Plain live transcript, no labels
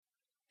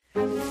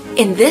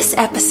In this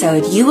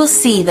episode, you will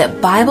see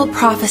that Bible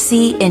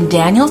prophecy in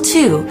Daniel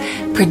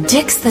 2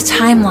 predicts the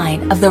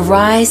timeline of the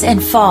rise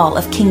and fall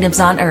of kingdoms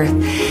on earth.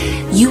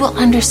 You will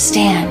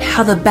understand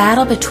how the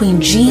battle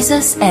between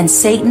Jesus and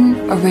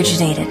Satan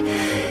originated.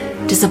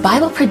 Does the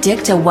Bible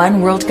predict a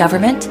one-world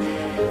government?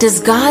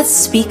 Does God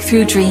speak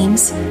through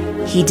dreams?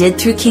 He did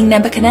through King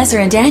Nebuchadnezzar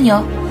and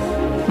Daniel.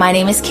 My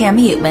name is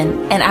Cami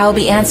Utman, and I will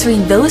be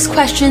answering those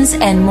questions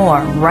and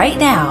more right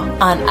now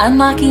on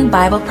Unlocking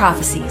Bible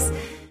Prophecies.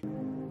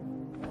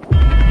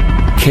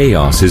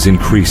 Chaos is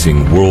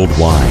increasing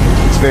worldwide.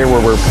 There were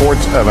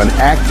reports of an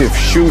active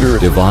shooter.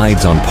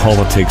 Divides on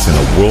politics and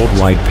a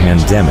worldwide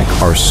pandemic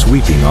are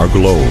sweeping our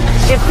globe.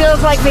 It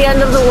feels like the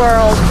end of the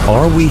world.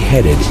 Are we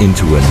headed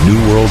into a new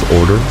world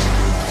order?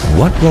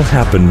 What will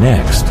happen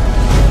next?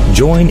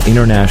 Join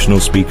international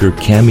speaker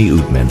Cami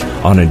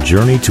Utman on a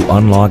journey to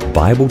unlock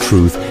Bible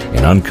truth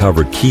and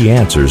uncover key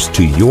answers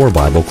to your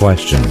Bible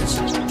questions.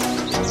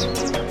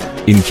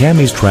 In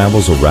Cami's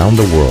travels around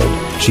the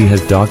world, she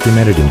has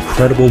documented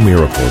incredible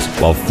miracles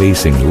while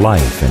facing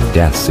life and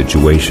death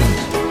situations.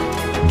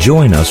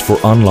 Join us for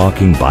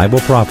Unlocking Bible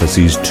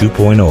Prophecies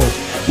 2.0,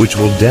 which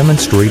will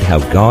demonstrate how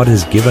God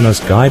has given us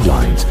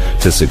guidelines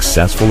to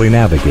successfully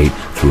navigate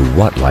through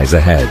what lies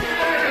ahead.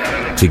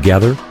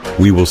 Together,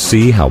 we will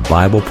see how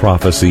Bible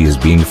prophecy is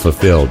being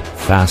fulfilled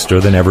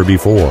faster than ever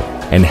before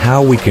and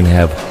how we can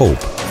have hope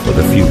for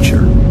the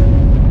future.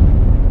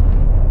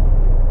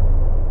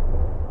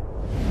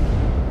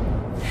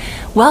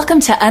 Welcome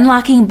to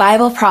Unlocking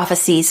Bible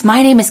Prophecies.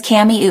 My name is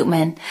Cami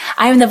Utman.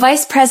 I am the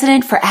Vice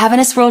President for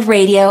Adventist World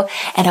Radio,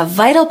 and a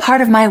vital part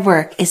of my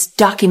work is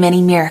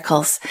documenting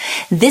miracles.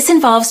 This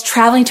involves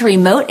traveling to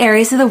remote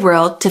areas of the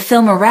world to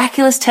film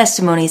miraculous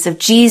testimonies of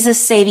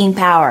Jesus' saving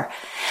power,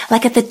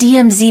 like at the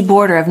DMZ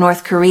border of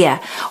North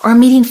Korea, or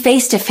meeting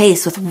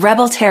face-to-face with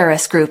rebel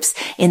terrorist groups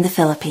in the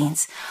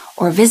Philippines,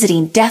 or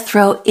visiting death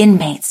row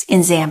inmates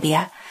in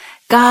Zambia.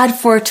 God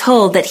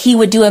foretold that He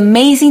would do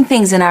amazing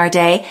things in our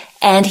day,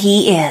 and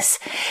He is.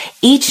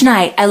 Each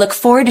night, I look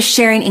forward to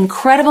sharing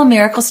incredible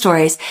miracle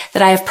stories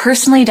that I have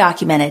personally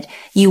documented.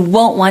 You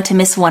won't want to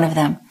miss one of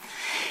them.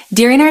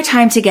 During our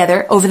time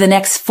together over the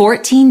next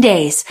 14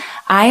 days,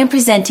 I am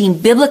presenting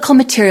biblical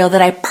material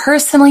that I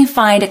personally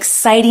find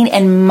exciting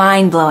and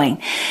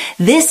mind-blowing.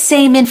 This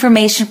same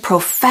information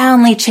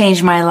profoundly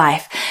changed my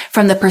life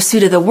from the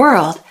pursuit of the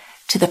world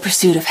to the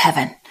pursuit of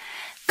heaven.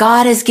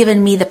 God has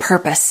given me the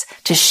purpose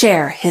to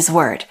share His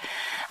Word.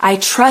 I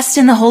trust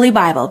in the Holy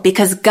Bible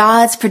because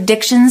God's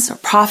predictions or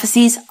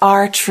prophecies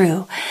are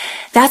true.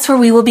 That's where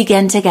we will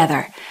begin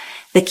together.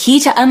 The key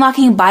to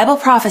unlocking Bible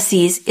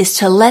prophecies is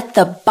to let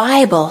the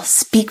Bible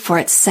speak for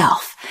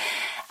itself.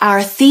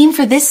 Our theme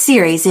for this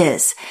series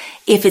is,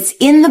 if it's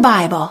in the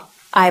Bible,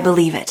 I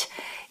believe it.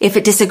 If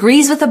it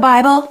disagrees with the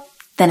Bible,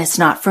 then it's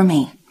not for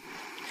me.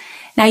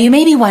 Now you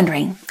may be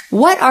wondering,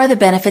 what are the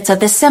benefits of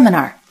this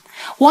seminar?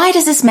 Why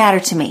does this matter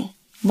to me?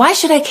 Why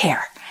should I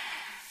care?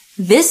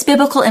 This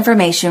biblical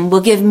information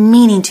will give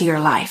meaning to your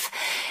life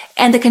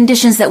and the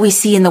conditions that we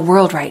see in the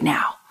world right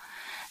now.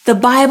 The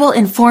Bible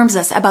informs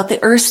us about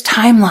the earth's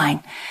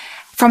timeline,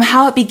 from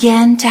how it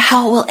began to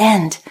how it will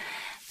end.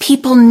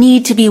 People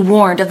need to be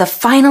warned of the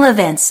final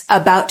events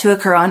about to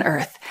occur on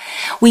earth.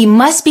 We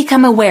must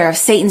become aware of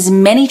Satan's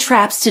many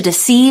traps to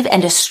deceive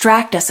and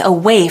distract us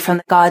away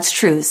from God's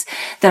truths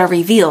that are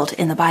revealed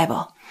in the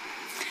Bible.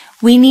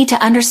 We need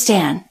to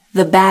understand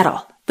the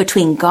battle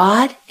between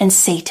God and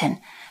Satan,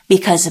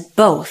 because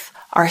both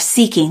are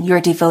seeking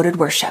your devoted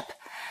worship.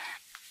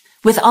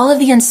 With all of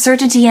the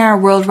uncertainty in our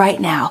world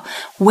right now,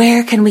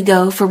 where can we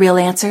go for real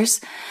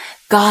answers?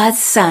 God's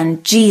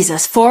Son,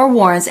 Jesus,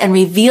 forewarns and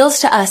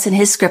reveals to us in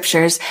His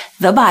scriptures,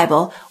 the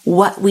Bible,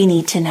 what we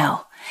need to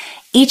know.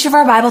 Each of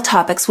our Bible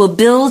topics will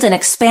build and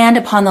expand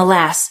upon the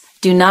last.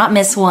 Do not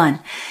miss one.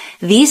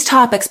 These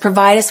topics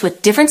provide us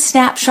with different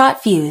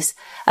snapshot views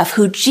of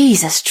who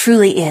Jesus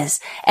truly is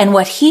and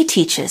what He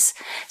teaches,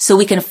 so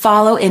we can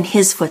follow in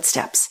His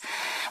footsteps.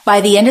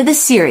 By the end of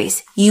this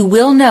series, you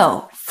will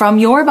know from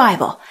your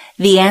Bible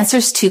the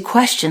answers to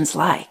questions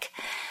like,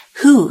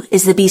 who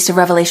is the beast of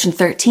Revelation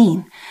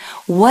 13?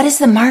 What is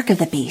the mark of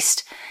the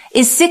beast?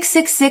 Is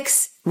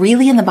 666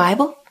 really in the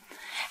Bible?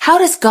 How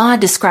does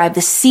God describe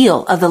the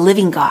seal of the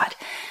living God?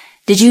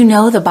 Did you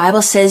know the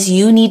Bible says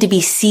you need to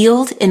be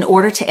sealed in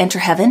order to enter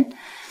heaven?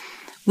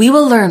 We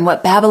will learn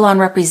what Babylon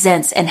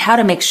represents and how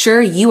to make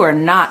sure you are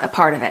not a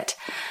part of it.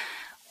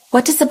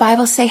 What does the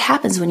Bible say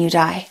happens when you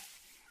die?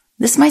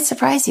 This might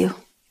surprise you.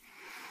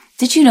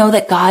 Did you know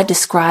that God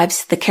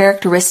describes the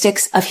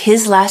characteristics of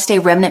His last day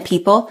remnant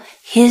people,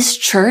 His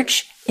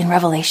church, in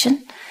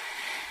Revelation?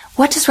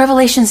 What does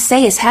Revelation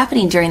say is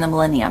happening during the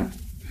millennium?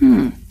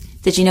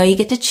 Did you know you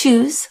get to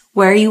choose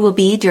where you will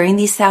be during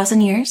these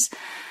 1,000 years?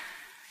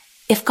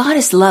 If God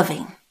is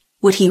loving,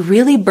 would He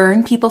really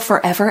burn people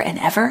forever and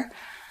ever?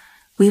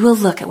 We will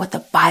look at what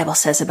the Bible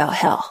says about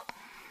hell.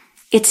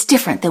 It's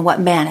different than what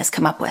man has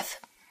come up with.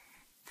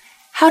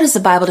 How does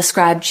the Bible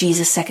describe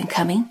Jesus' second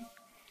coming?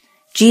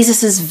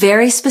 Jesus is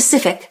very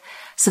specific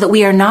so that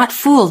we are not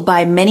fooled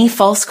by many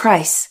false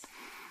Christs.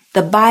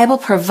 The Bible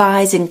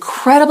provides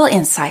incredible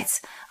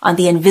insights on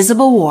the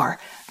invisible war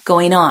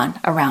going on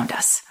around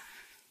us.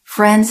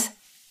 Friends,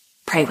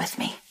 pray with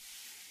me.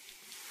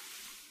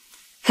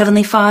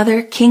 Heavenly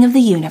Father, King of the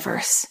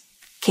universe,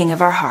 King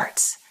of our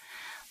hearts,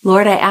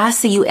 Lord, I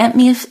ask that you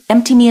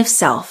empty me of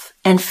self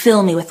and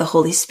fill me with the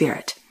Holy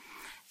Spirit.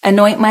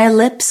 Anoint my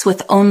lips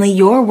with only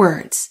your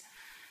words,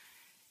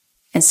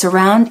 and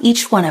surround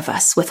each one of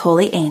us with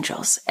holy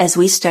angels as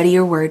we study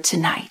your word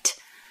tonight.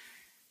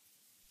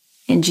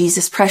 In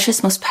Jesus'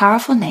 precious, most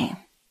powerful name,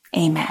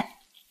 amen.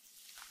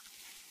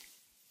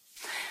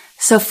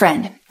 So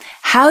friend,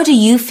 how do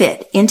you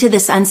fit into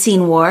this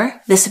unseen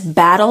war, this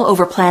battle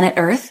over planet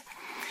Earth?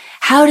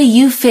 How do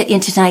you fit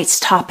into tonight's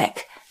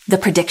topic, the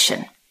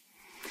prediction?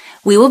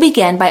 We will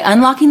begin by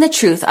unlocking the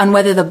truth on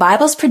whether the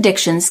Bible's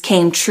predictions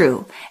came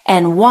true,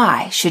 and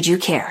why should you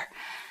care?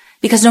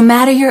 Because no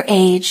matter your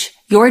age,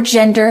 your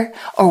gender,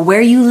 or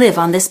where you live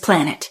on this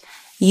planet,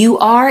 you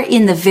are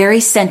in the very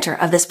center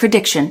of this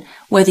prediction,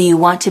 whether you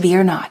want to be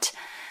or not.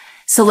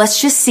 So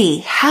let's just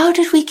see, how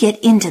did we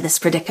get into this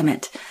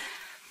predicament?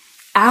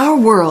 Our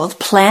world,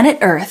 planet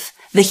Earth,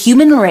 the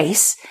human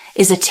race,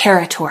 is a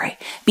territory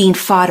being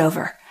fought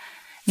over.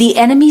 The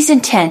enemy's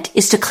intent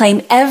is to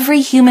claim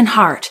every human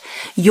heart,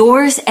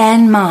 yours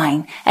and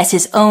mine, as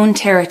his own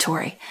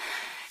territory.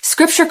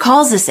 Scripture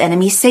calls this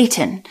enemy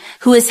Satan,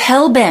 who is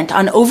hell-bent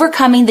on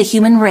overcoming the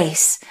human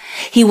race.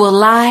 He will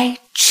lie,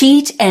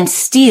 cheat, and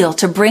steal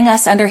to bring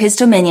us under his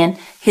dominion,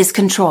 his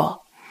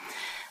control.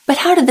 But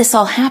how did this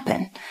all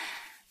happen?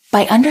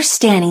 By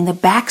understanding the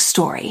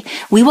backstory,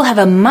 we will have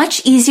a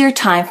much easier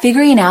time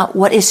figuring out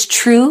what is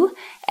true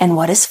and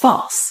what is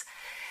false.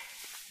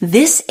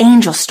 This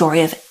angel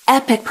story of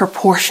epic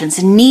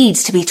proportions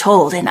needs to be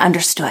told and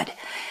understood.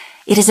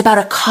 It is about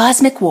a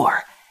cosmic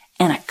war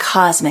and a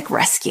cosmic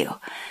rescue.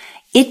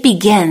 It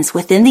begins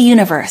within the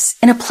universe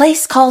in a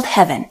place called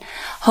heaven,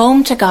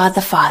 home to God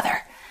the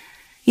Father.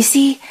 You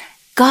see,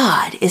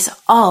 God is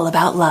all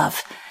about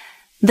love.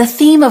 The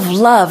theme of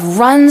love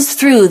runs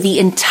through the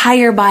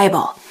entire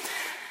Bible.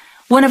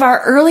 One of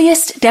our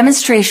earliest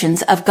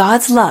demonstrations of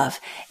God's love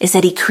is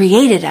that he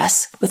created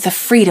us with the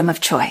freedom of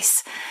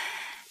choice.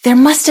 There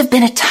must have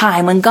been a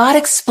time when God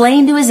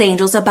explained to his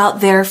angels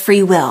about their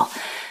free will.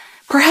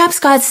 Perhaps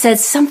God said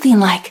something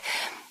like,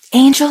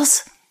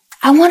 "Angels,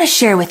 I want to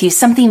share with you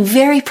something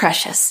very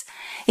precious.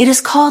 It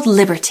is called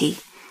liberty.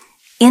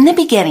 In the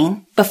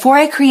beginning, before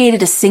I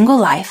created a single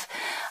life,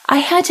 I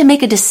had to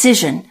make a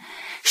decision.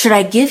 Should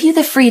I give you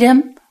the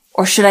freedom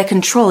or should I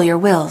control your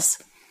wills?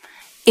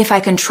 If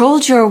I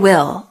controlled your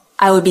will,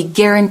 I would be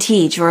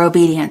guaranteed your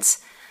obedience,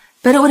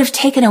 but it would have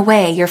taken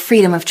away your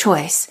freedom of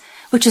choice,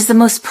 which is the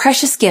most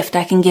precious gift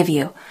I can give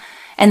you.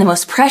 And the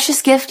most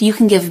precious gift you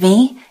can give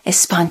me is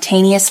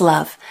spontaneous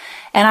love.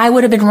 And I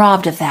would have been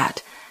robbed of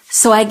that.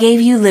 So I gave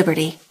you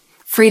liberty,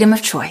 freedom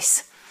of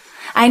choice.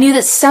 I knew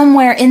that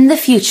somewhere in the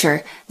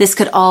future, this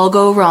could all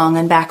go wrong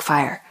and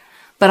backfire.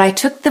 But I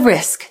took the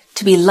risk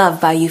to be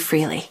loved by you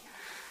freely.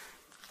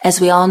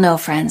 As we all know,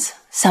 friends,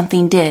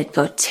 something did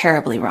go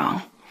terribly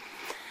wrong.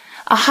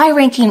 A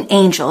high-ranking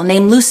angel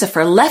named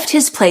Lucifer left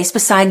his place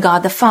beside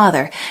God the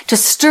Father to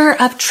stir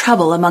up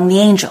trouble among the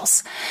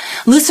angels.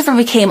 Lucifer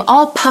became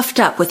all puffed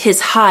up with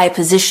his high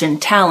position,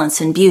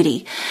 talents, and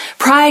beauty.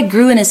 Pride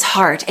grew in his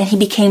heart, and he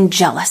became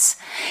jealous.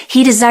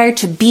 He desired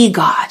to be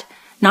God,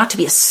 not to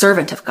be a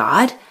servant of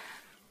God.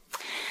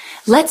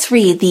 Let's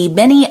read the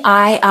many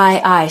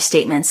I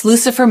statements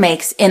Lucifer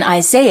makes in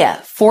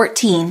Isaiah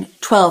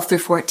 14:12 through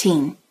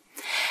 14.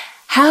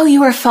 How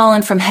you are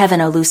fallen from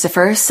heaven, O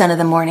Lucifer, son of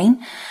the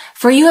morning!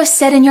 For you have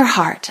said in your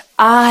heart,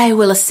 I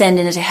will ascend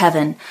into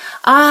heaven.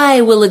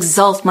 I will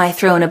exalt my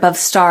throne above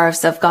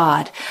stars of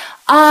God.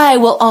 I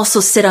will also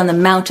sit on the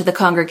mount of the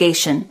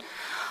congregation,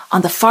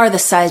 on the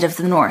farthest side of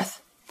the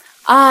north.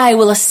 I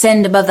will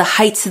ascend above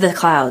the heights of the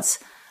clouds.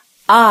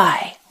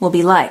 I will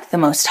be like the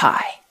Most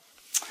High.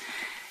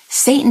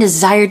 Satan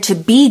desired to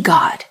be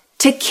God,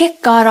 to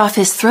kick God off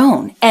his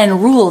throne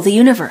and rule the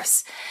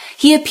universe.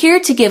 He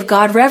appeared to give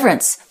God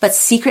reverence, but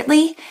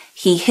secretly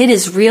he hid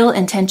his real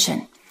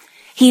intention.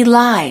 He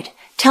lied,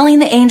 telling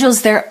the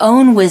angels their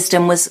own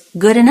wisdom was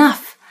good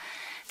enough.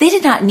 They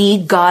did not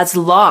need God's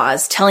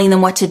laws telling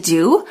them what to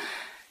do.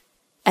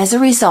 As a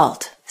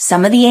result,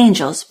 some of the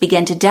angels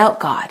began to doubt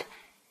God,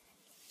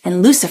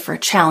 and Lucifer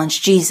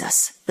challenged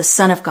Jesus, the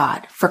Son of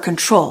God, for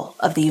control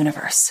of the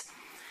universe.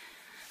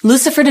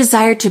 Lucifer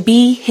desired to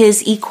be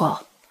his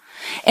equal.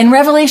 In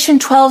Revelation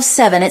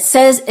 12:7,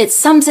 it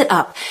sums it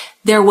up.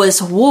 There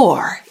was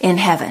war in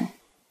heaven.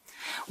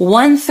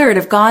 1/3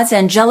 of God's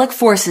angelic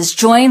forces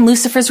joined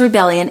Lucifer's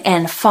rebellion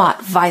and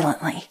fought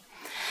violently.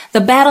 The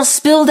battle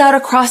spilled out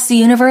across the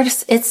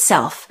universe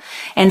itself,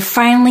 and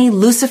finally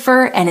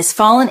Lucifer and his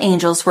fallen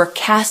angels were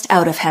cast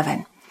out of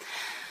heaven.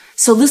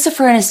 So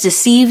Lucifer and his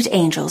deceived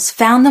angels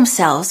found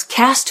themselves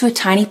cast to a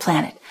tiny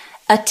planet,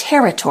 a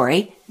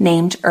territory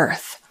named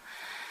Earth.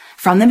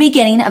 From the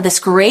beginning of this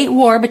great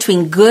war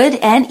between good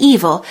and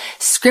evil,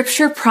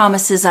 Scripture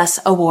promises us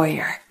a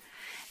warrior.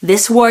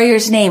 This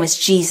warrior's name is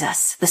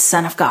Jesus, the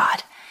Son of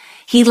God.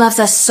 He loves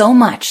us so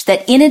much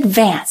that in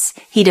advance,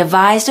 he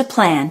devised a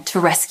plan to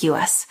rescue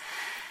us.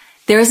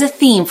 There is a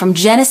theme from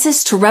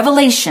Genesis to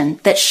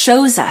Revelation that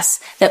shows us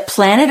that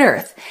planet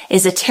Earth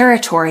is a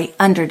territory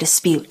under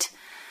dispute.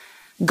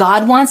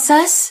 God wants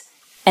us,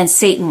 and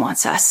Satan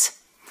wants us.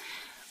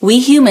 We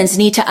humans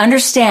need to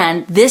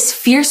understand this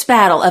fierce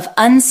battle of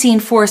unseen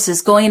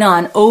forces going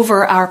on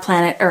over our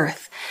planet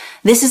Earth.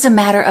 This is a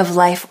matter of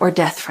life or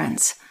death,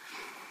 friends.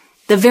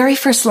 The very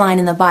first line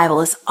in the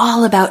Bible is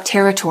all about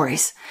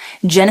territories.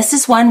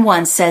 Genesis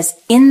 1:1 says,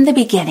 "In the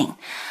beginning,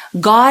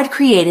 God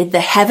created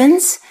the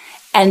heavens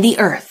and the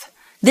earth."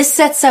 This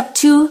sets up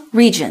two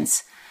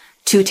regions,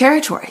 two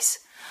territories.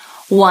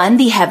 One,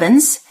 the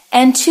heavens,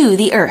 and two,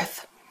 the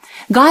earth.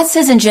 God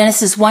says in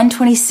Genesis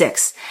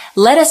 1:26,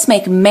 "Let us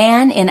make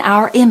man in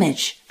our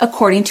image,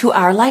 according to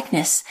our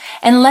likeness,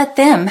 and let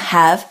them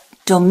have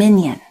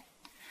dominion."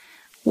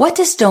 What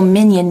does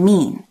dominion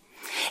mean?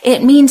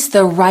 It means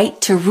the right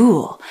to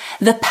rule,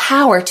 the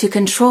power to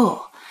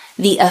control,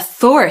 the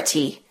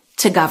authority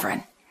to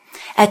govern.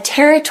 A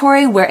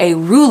territory where a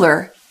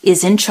ruler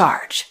is in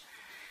charge.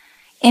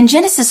 In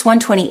Genesis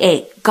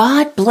 1:28,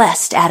 God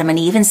blessed Adam and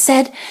Eve and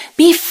said,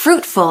 "Be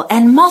fruitful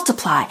and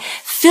multiply,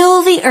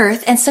 fill the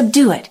earth and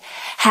subdue it.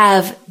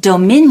 Have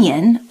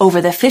dominion over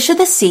the fish of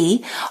the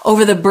sea,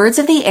 over the birds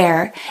of the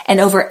air, and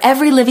over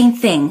every living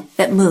thing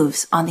that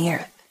moves on the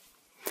earth."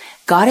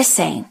 God is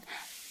saying,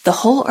 the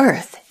whole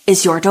earth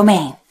is your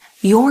domain,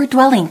 your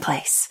dwelling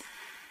place.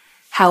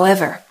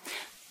 However,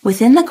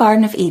 within the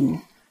Garden of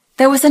Eden,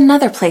 there was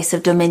another place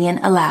of dominion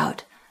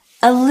allowed,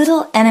 a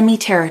little enemy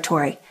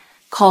territory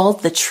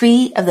called the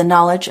tree of the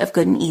knowledge of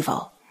good and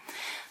evil.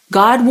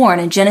 God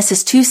warned in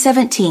Genesis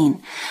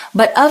 2:17,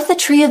 "But of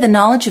the tree of the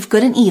knowledge of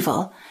good and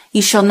evil,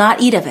 you shall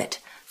not eat of it,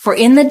 for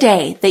in the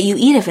day that you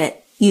eat of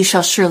it, you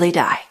shall surely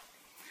die."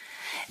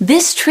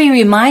 This tree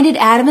reminded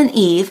Adam and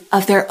Eve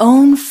of their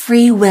own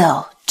free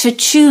will to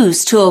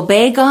choose to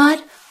obey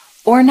God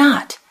or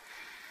not.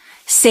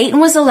 Satan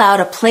was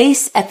allowed a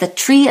place at the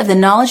tree of the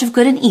knowledge of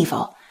good and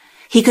evil.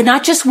 He could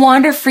not just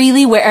wander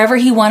freely wherever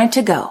he wanted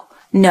to go.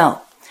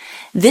 No,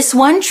 this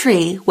one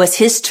tree was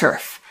his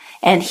turf,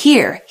 and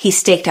here he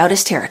staked out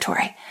his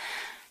territory.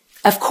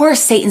 Of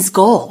course, Satan's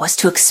goal was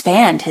to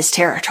expand his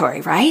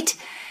territory, right?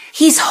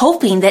 He's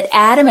hoping that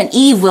Adam and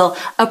Eve will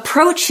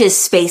approach his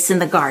space in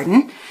the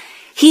garden.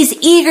 He's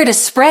eager to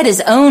spread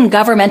his own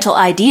governmental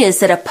ideas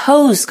that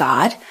oppose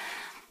God.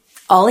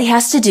 All he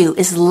has to do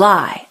is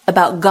lie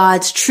about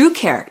God's true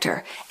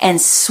character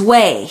and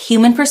sway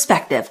human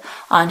perspective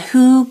on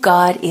who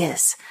God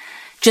is,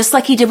 just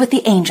like he did with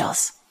the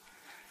angels.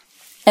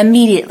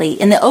 Immediately,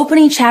 in the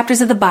opening chapters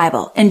of the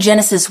Bible, in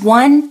Genesis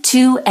 1,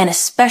 2, and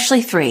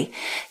especially 3,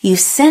 you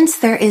sense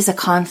there is a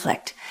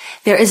conflict.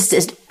 There is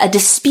a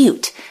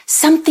dispute.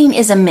 Something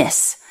is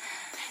amiss.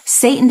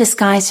 Satan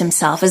disguised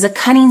himself as a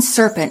cunning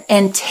serpent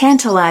and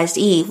tantalized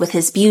Eve with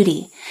his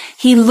beauty.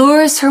 He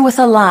lures her with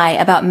a lie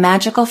about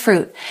magical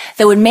fruit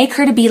that would make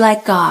her to be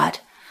like God.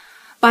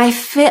 By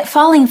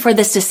falling for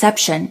this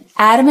deception,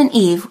 Adam and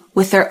Eve,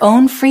 with their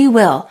own free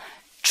will,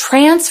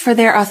 transfer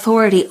their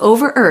authority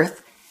over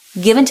earth,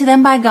 given to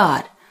them by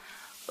God,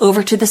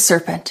 over to the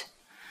serpent.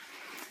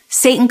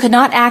 Satan could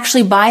not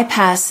actually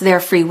bypass their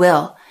free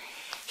will.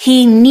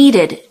 He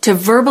needed to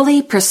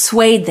verbally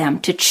persuade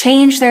them to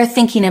change their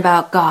thinking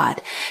about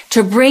God,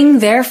 to bring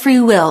their free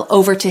will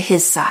over to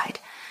his side.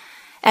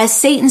 As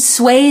Satan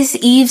sways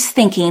Eve's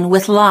thinking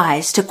with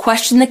lies to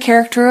question the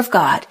character of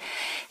God,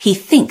 he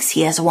thinks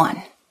he has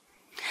won.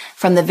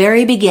 From the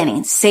very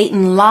beginning,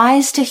 Satan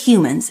lies to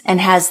humans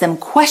and has them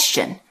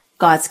question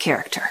God's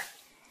character.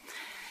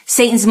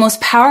 Satan's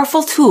most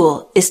powerful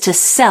tool is to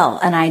sell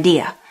an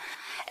idea.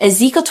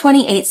 Ezekiel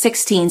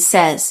 28:16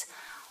 says,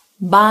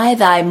 "By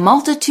thy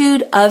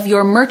multitude of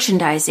your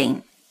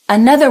merchandising,"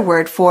 another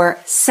word for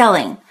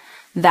selling,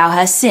 "thou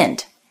hast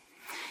sinned."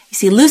 You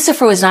see,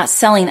 Lucifer was not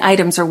selling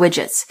items or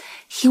widgets.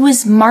 He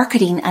was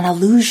marketing an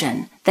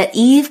illusion that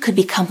Eve could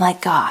become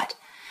like God.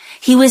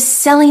 He was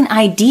selling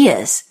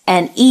ideas,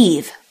 and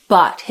Eve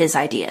bought his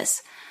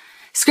ideas.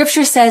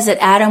 Scripture says that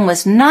Adam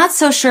was not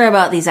so sure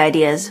about these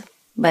ideas,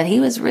 but he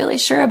was really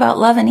sure about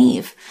loving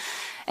Eve.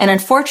 And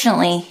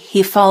unfortunately,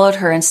 he followed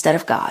her instead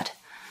of God.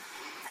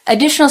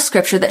 Additional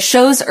scripture that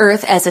shows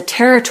earth as a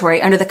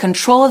territory under the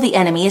control of the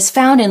enemy is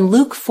found in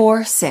Luke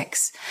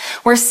 4:6,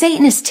 where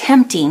Satan is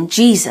tempting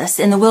Jesus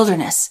in the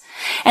wilderness.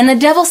 And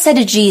the devil said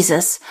to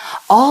Jesus,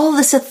 "All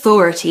this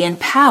authority and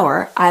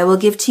power I will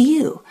give to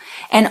you,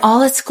 and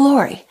all its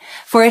glory,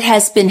 for it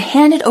has been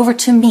handed over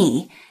to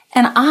me,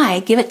 and I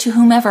give it to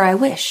whomever I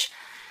wish."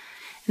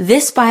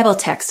 This Bible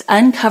text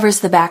uncovers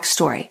the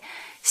backstory.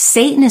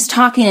 Satan is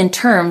talking in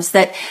terms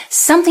that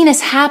something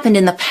has happened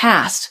in the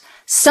past.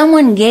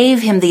 Someone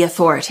gave him the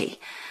authority.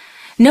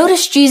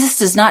 Notice Jesus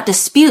does not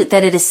dispute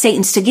that it is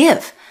Satan's to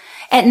give.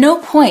 At no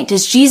point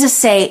does Jesus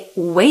say,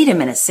 "Wait a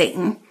minute,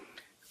 Satan.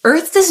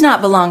 Earth does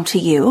not belong to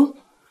you."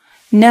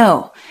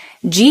 No,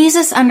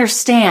 Jesus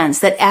understands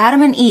that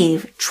Adam and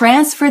Eve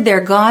transferred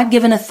their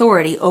God-given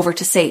authority over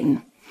to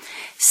Satan.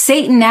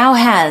 Satan now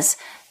has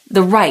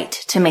the right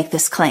to make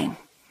this claim.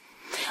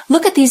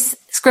 Look at these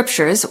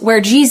scriptures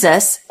where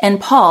Jesus and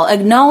Paul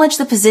acknowledge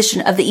the position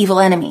of the evil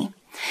enemy.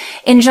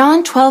 In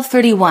John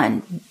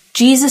 12:31,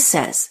 Jesus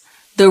says,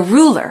 "The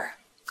ruler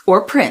or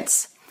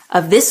prince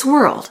of this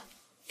world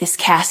is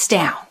cast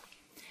down."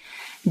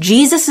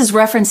 Jesus is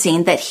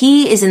referencing that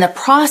he is in the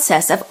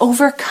process of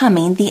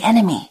overcoming the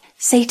enemy,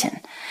 Satan.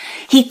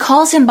 He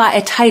calls him by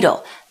a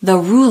title, the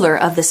ruler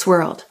of this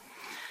world.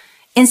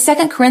 In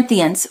 2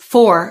 Corinthians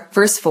 4,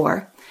 verse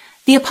 4,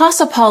 the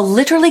Apostle Paul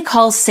literally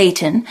calls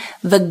Satan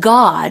the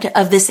god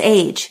of this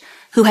age,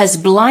 who has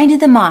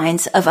blinded the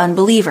minds of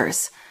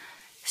unbelievers.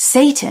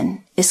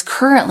 Satan is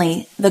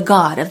currently the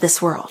god of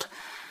this world.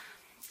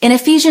 In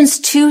Ephesians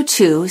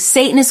 2:2,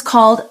 Satan is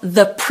called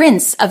the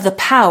prince of the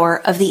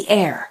power of the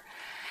air.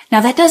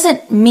 Now that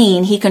doesn't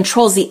mean he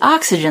controls the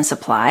oxygen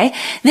supply.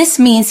 This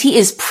means he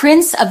is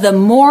prince of the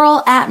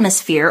moral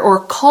atmosphere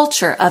or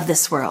culture of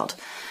this world.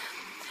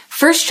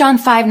 1 John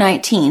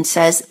 5:19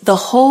 says,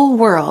 "The whole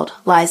world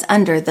lies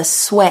under the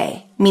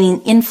sway,"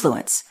 meaning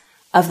influence,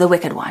 "of the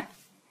wicked one."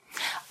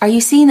 Are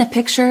you seeing the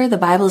picture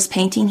the Bible is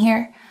painting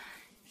here?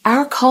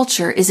 Our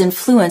culture is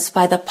influenced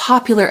by the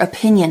popular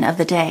opinion of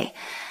the day.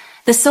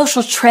 The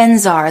social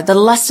trends are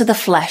the lust of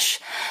the flesh,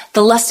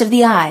 the lust of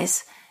the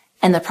eyes,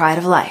 and the pride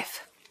of life.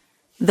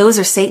 Those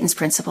are Satan's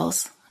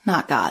principles,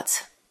 not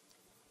God's,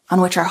 on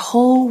which our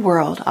whole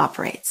world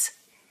operates.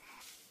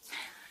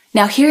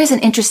 Now here is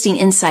an interesting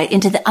insight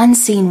into the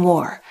unseen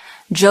war.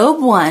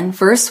 Job 1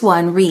 verse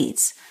 1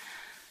 reads,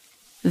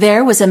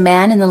 "There was a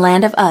man in the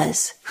land of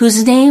Uz,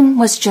 whose name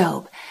was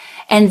Job,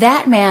 and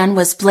that man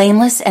was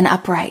blameless and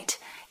upright,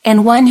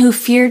 and one who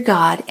feared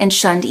God and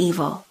shunned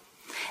evil."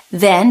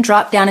 Then,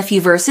 drop down a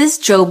few verses,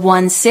 Job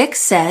 1:6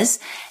 says,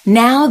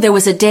 "Now there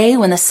was a day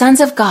when the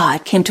sons of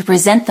God came to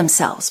present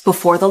themselves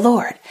before the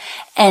Lord,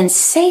 and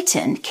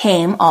Satan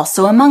came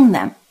also among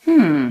them."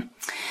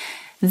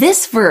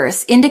 This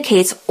verse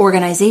indicates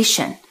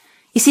organization.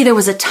 You see, there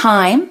was a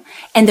time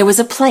and there was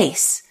a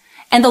place,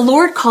 and the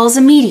Lord calls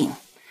a meeting.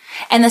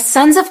 And the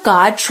sons of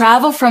God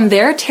travel from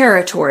their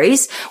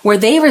territories where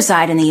they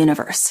reside in the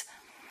universe.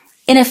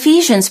 In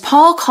Ephesians,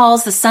 Paul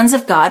calls the sons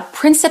of God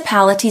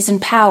principalities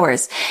and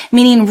powers,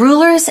 meaning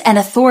rulers and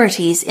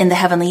authorities in the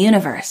heavenly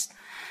universe.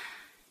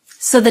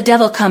 So the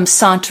devil comes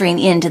sauntering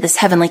into this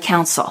heavenly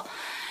council.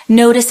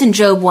 Notice in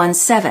Job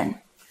 1:7,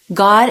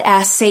 God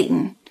asked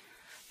Satan,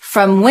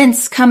 "From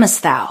whence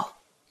comest thou?"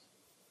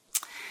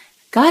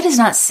 God does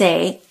not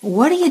say,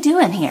 "What are you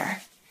doing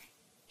here?"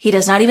 He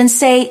does not even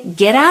say,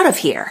 "Get out of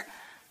here."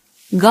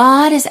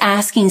 God is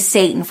asking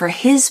Satan for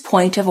his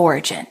point of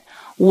origin.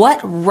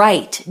 What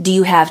right do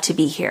you have to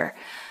be here?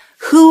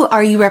 Who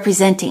are you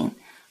representing?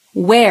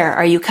 Where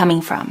are you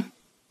coming from?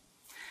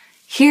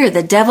 Here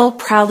the devil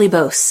proudly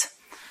boasts,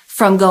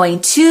 from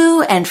going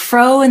to and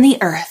fro in the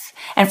earth,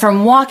 and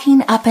from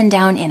walking up and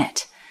down in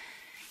it.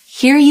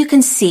 Here you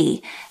can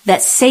see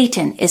that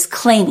Satan is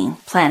claiming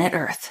planet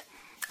Earth,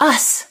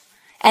 us,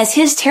 as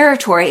his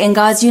territory in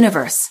God's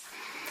universe.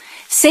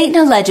 Satan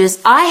alleges,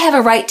 "I have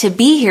a right to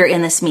be here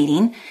in this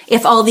meeting.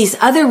 If all these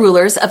other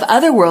rulers of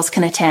other worlds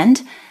can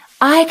attend,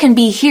 I can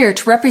be here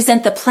to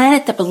represent the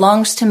planet that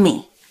belongs to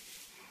me."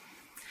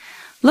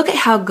 Look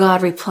at how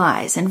God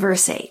replies in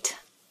verse 8.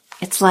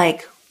 It's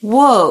like,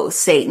 "Whoa,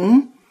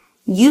 Satan,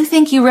 you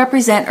think you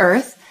represent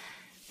Earth?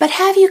 But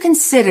have you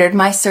considered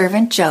my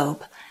servant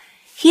Job?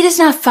 He does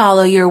not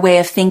follow your way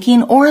of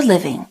thinking or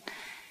living."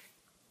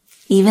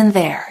 Even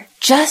there,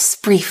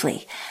 just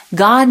briefly,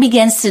 God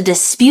begins to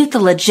dispute the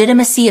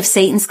legitimacy of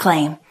Satan's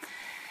claim.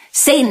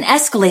 Satan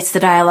escalates the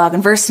dialogue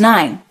in verse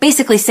 9,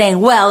 basically saying,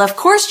 "Well, of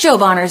course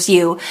Job honors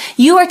you.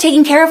 You are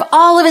taking care of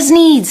all of his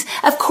needs.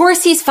 Of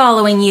course he's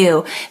following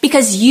you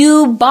because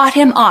you bought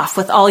him off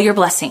with all your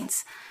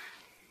blessings."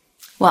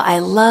 Well, I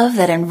love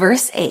that in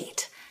verse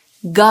 8,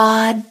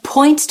 God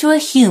points to a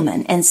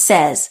human and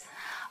says,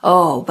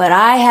 "Oh, but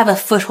I have a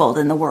foothold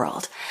in the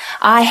world.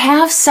 I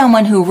have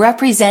someone who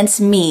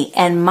represents me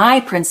and my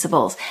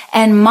principles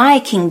and my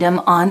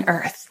kingdom on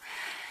earth.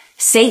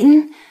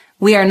 Satan,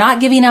 we are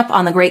not giving up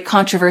on the great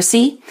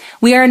controversy.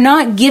 We are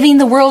not giving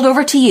the world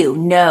over to you.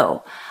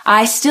 No,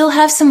 I still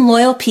have some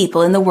loyal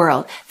people in the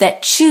world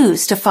that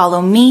choose to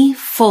follow me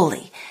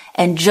fully,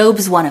 and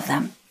Job's one of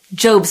them.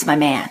 Job's my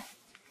man."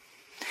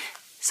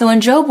 So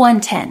in Job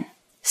 1:10,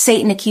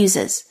 Satan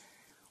accuses,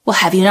 "Well,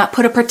 have you not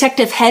put a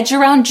protective hedge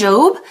around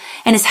Job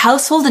and his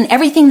household and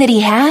everything that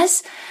he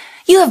has?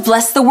 You have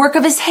blessed the work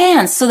of his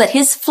hands so that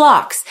his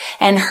flocks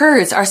and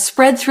herds are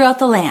spread throughout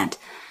the land."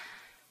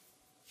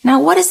 Now,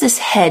 what does this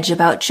hedge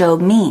about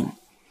Job mean?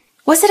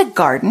 Was it a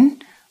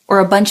garden or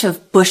a bunch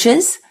of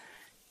bushes?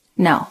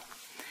 No.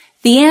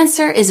 The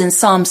answer is in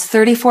Psalms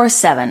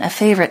 34:7, a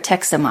favorite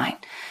text of mine,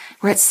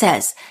 where it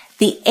says,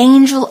 "The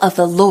angel of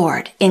the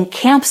Lord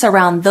encamps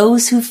around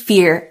those who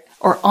fear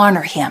or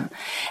honor him,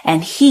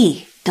 and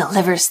he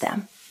delivers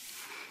them."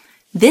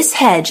 This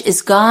hedge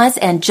is God's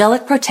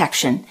angelic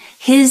protection,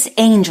 his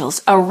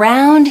angels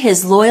around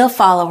his loyal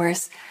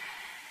followers.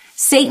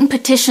 Satan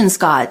petitions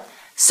God,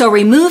 "So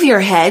remove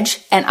your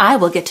hedge and I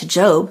will get to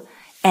Job,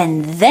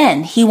 and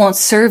then he won't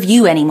serve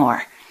you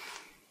anymore."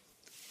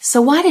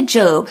 So why did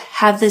Job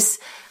have this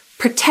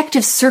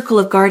protective circle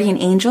of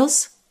guardian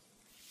angels?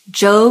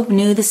 Job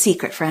knew the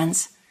secret,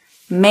 friends.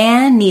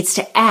 Man needs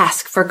to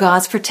ask for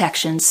God's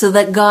protection so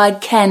that God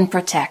can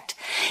protect.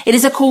 It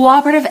is a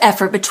cooperative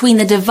effort between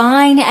the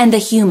divine and the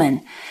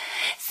human.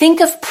 Think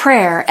of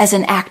prayer as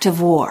an act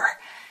of war.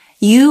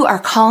 You are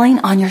calling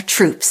on your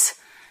troops.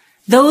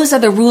 Those are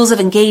the rules of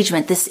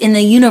engagement in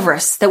the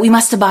universe that we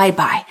must abide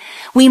by.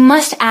 We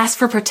must ask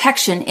for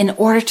protection in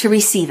order to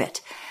receive it.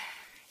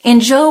 In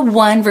Job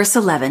 1 verse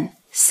 11,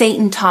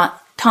 Satan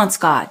taunts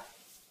God.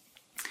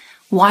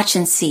 Watch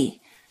and see.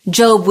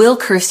 Job will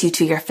curse you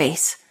to your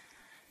face.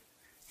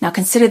 Now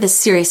consider this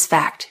serious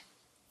fact.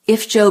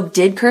 If Job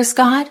did curse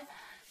God,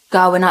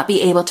 God would not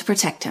be able to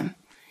protect him.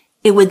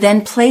 It would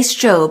then place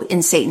Job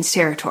in Satan's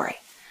territory.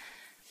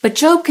 But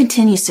Job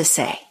continues to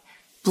say,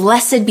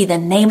 "Blessed be the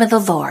name of the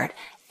Lord,"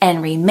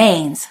 and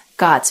remains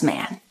God's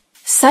man.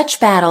 Such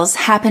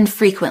battles happen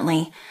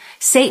frequently.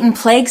 Satan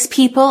plagues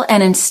people,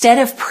 and instead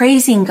of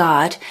praising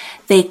God,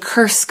 they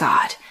curse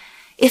God.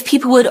 If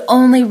people would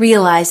only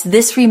realize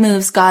this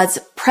removes God's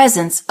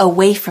presence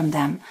away from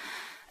them.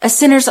 A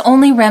sinner's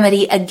only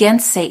remedy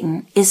against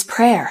Satan is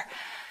prayer.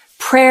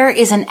 Prayer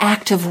is an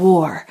act of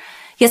war.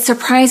 Yet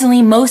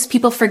surprisingly, most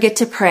people forget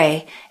to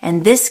pray,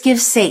 and this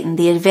gives Satan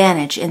the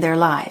advantage in their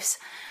lives.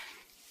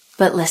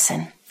 But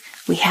listen,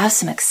 we have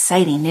some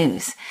exciting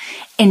news.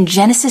 In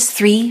Genesis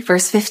 3,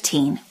 verse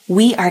 15,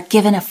 we are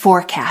given a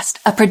forecast,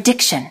 a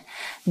prediction.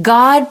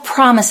 God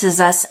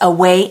promises us a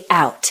way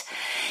out.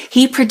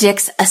 He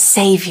predicts a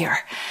savior.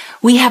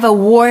 We have a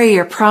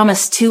warrior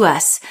promised to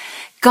us.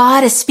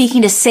 God is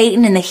speaking to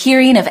Satan in the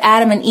hearing of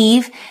Adam and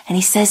Eve, and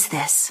he says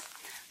this,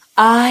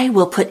 "I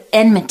will put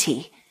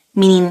enmity,"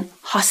 meaning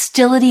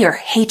hostility or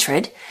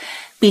hatred,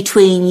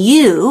 "between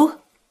you,"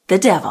 the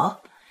devil,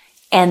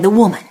 "and the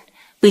woman,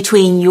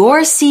 between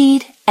your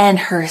seed and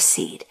her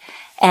seed,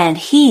 and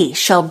he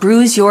shall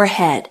bruise your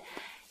head,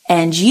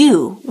 and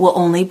you will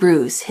only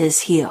bruise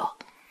his heel."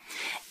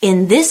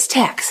 In this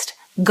text,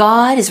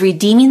 God is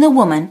redeeming the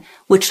woman,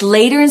 which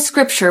later in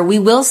Scripture we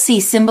will see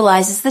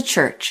symbolizes the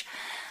church.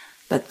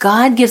 But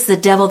God gives the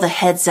devil the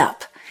heads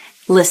up.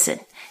 Listen,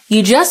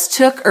 you just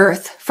took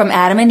earth from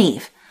Adam and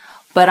Eve,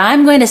 but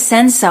I'm going to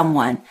send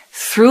someone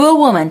through a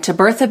woman to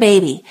birth a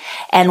baby,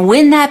 and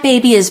when that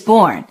baby is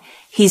born,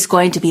 he's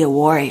going to be a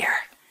warrior.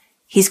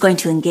 He's going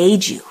to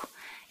engage you,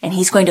 and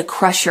he's going to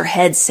crush your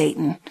head,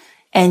 Satan,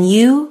 and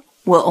you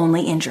will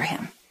only injure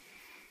him.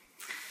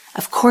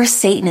 Of course,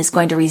 Satan is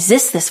going to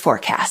resist this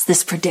forecast,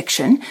 this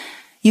prediction.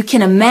 You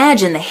can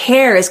imagine the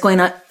hair is going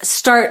to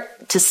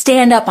start to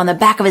stand up on the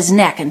back of his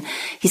neck, and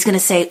he's going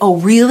to say, "Oh,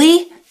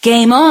 really?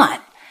 Game on."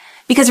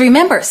 Because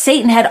remember,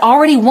 Satan had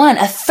already won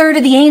a third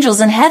of the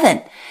angels in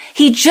heaven.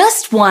 He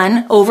just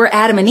won over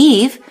Adam and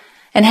Eve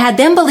and had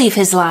them believe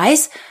his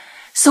lies.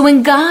 So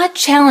when God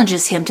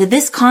challenges him to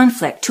this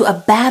conflict, to a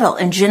battle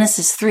in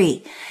Genesis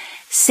 3,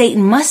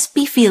 Satan must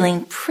be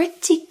feeling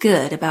pretty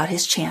good about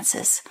his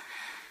chances.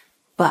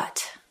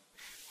 But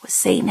what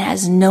Satan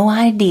has no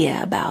idea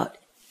about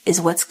is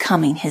what's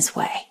coming his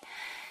way.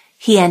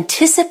 He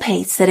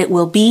anticipates that it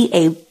will be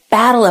a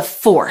battle of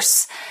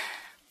force,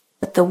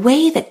 but the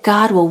way that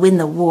God will win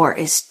the war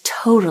is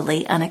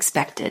totally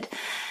unexpected.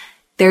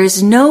 There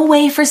is no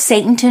way for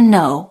Satan to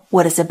know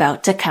what is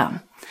about to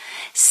come.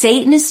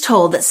 Satan is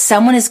told that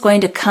someone is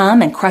going to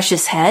come and crush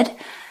his head.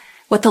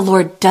 What the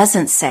Lord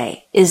doesn't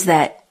say is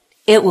that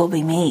it will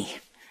be me.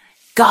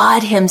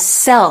 God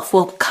himself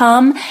will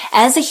come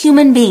as a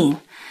human being.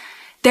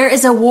 There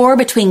is a war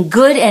between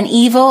good and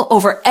evil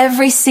over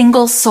every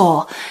single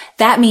soul.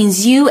 That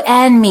means you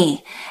and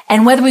me.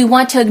 And whether we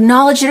want to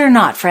acknowledge it or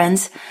not,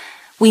 friends,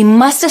 we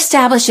must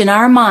establish in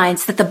our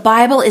minds that the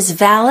Bible is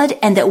valid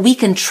and that we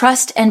can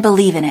trust and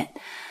believe in it.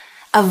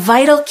 A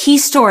vital key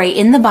story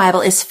in the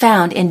Bible is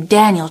found in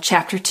Daniel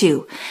chapter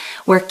 2,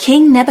 where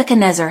King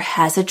Nebuchadnezzar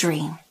has a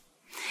dream.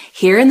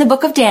 Here in the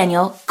book of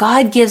Daniel,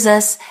 God gives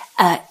us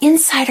an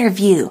insider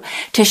view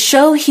to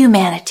show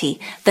humanity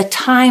the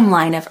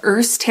timeline of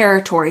Earth's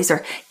territories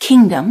or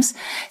kingdoms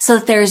so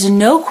that there is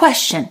no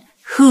question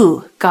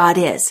who God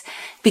is,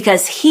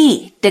 because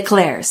he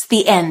declares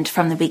the end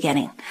from the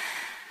beginning.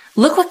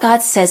 Look what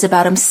God says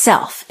about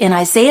himself in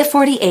Isaiah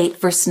 48,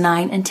 verse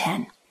 9 and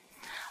 10.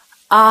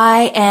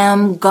 "I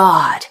am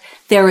God.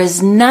 There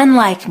is none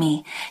like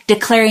me,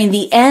 declaring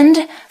the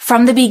end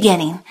from the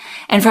beginning,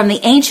 and from the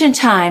ancient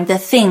time the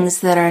things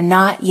that are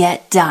not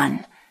yet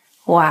done."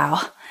 Wow.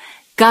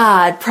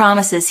 God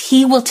promises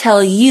he will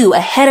tell you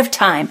ahead of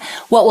time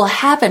what will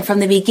happen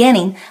from the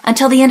beginning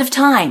until the end of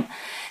time.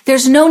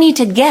 There's no need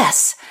to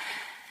guess.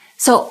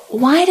 So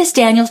why does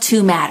Daniel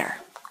 2 matter?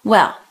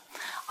 Well,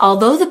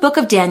 although the book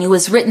of Daniel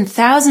was written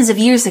thousands of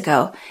years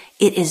ago,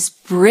 it is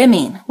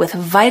brimming with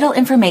vital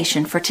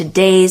information for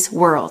today's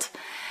world.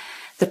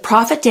 The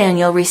prophet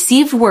Daniel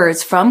received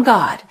words from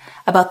God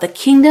about the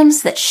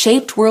kingdoms that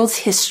shaped world's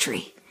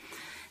history.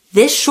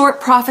 This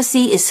short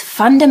prophecy is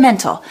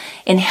fundamental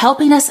in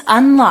helping us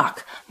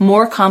unlock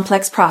more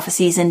complex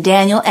prophecies in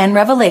Daniel and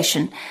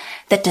Revelation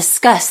that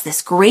discuss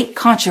this great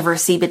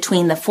controversy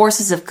between the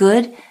forces of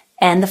good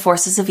and the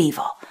forces of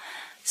evil.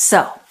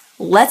 So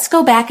let's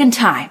go back in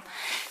time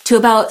to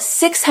about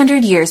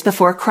 600 years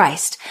before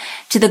Christ,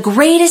 to the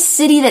greatest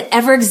city that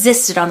ever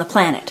existed on the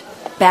planet,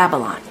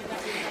 Babylon.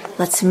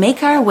 Let's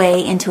make our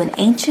way into an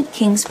ancient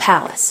king's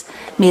palace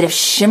made of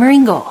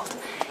shimmering gold.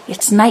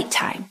 It's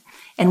nighttime,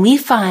 and we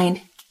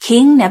find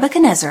King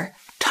Nebuchadnezzar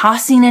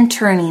tossing and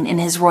turning in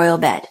his royal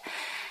bed.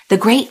 The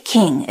great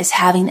king is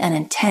having an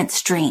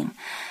intense dream.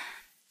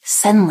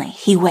 Suddenly,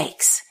 he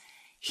wakes.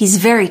 He's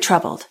very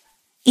troubled.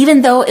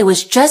 Even though it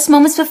was just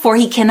moments before,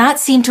 he cannot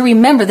seem to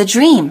remember the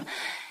dream.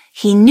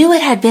 He knew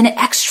it had been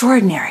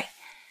extraordinary.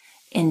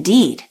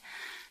 Indeed,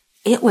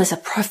 it was a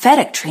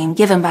prophetic dream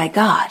given by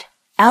God,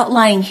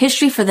 outlining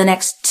history for the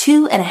next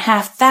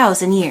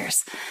 2,500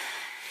 years.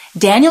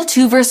 Daniel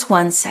 2 verse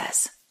 1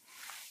 says,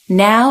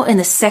 "Now in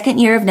the second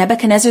year of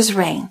Nebuchadnezzar's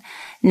reign,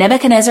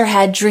 Nebuchadnezzar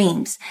had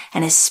dreams,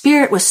 and his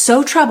spirit was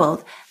so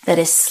troubled that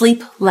his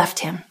sleep left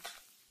him."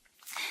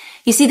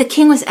 You see, the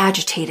king was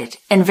agitated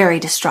and very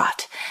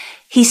distraught.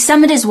 He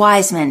summoned his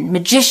wise men,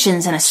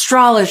 magicians and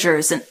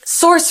astrologers and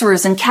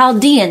sorcerers and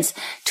Chaldeans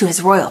to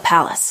his royal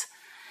palace.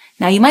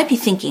 Now you might be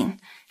thinking,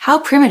 how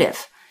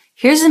primitive.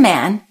 Here's a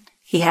man,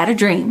 he had a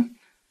dream,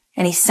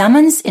 and he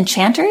summons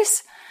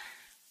enchanters?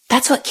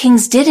 That's what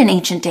kings did in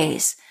ancient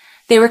days.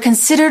 They were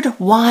considered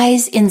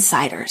wise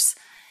insiders.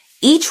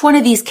 Each one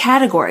of these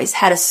categories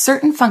had a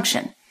certain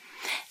function.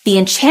 The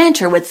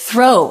enchanter would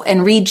throw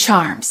and read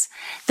charms.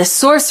 The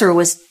sorcerer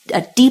was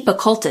a deep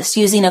occultist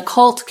using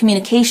occult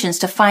communications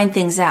to find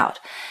things out.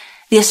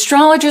 The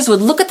astrologers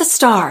would look at the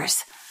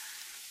stars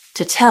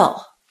to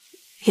tell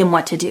him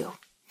what to do.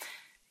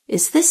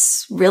 Is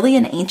this really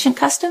an ancient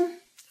custom?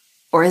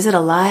 Or is it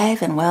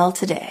alive and well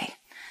today?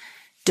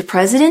 Do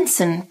presidents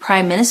and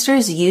prime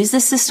ministers use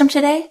this system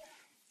today?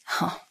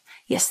 Oh,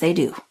 yes, they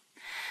do.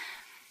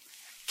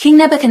 King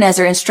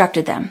Nebuchadnezzar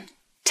instructed them,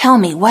 "Tell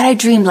me what I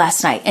dreamed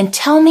last night and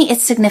tell me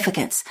its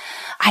significance.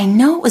 I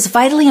know it was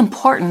vitally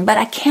important, but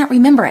I can't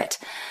remember it.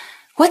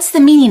 What's the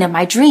meaning of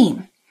my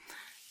dream?"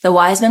 The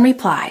wise men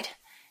replied,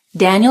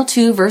 Daniel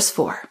 2 verse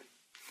 4,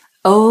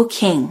 "O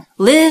king,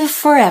 live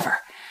forever.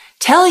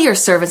 Tell your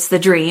servants the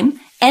dream,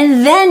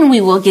 and then we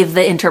will give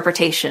the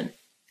interpretation."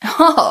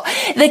 Oh,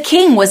 the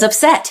king was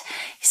upset.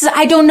 He says,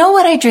 "I don't know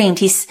what I dreamed."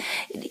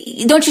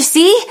 Don't you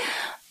see?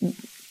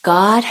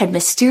 God had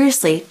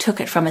mysteriously took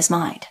it from his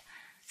mind.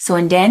 So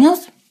in Daniel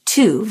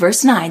 2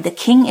 verse 9, the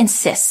king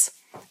insists,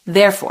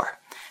 "Therefore,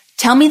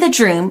 tell me the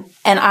dream,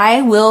 and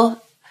I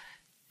will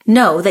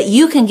know that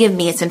you can give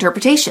me its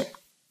interpretation."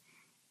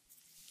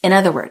 In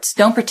other words,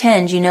 don't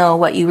pretend you know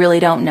what you really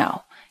don't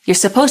know. You're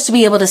supposed to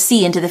be able to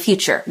see into the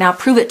future. Now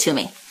prove it to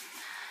me.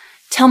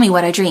 Tell me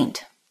what I dreamed.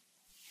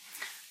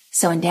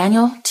 So in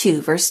Daniel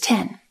 2 verse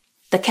 10,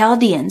 the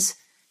Chaldeans,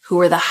 who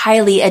were the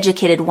highly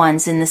educated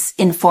ones in this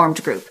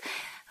informed group,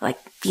 like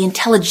the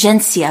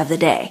intelligentsia of the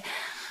day,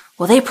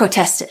 well, they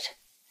protested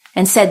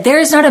and said, "There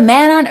is not a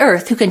man on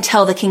earth who can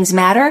tell the king's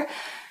matter."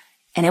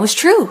 And it was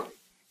true.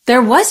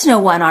 There was no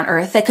one on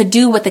earth that could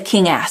do what the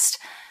king asked.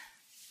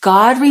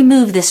 God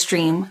removed this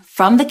dream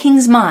from the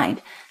king's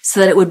mind so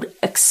that it would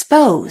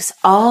expose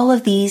all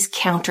of these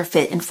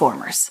counterfeit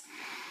informers.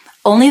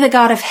 Only the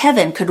God of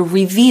heaven could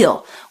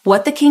reveal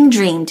what the king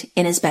dreamed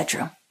in his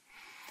bedroom.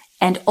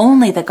 And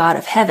only the God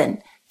of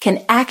heaven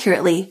can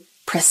accurately,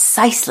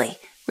 precisely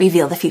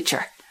reveal the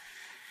future.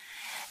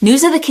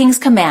 News of the king's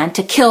command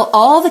to kill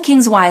all the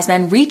king's wise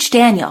men reached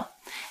Daniel.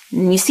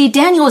 And you see,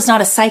 Daniel was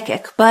not a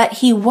psychic, but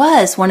he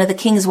was one of the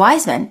king's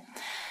wise men.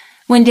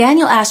 When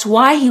Daniel asked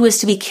why he was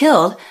to be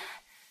killed,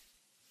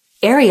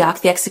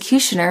 Arioch, the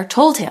executioner,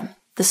 told him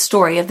the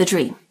story of the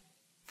dream.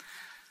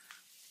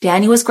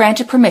 Daniel was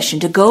granted permission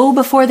to go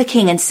before the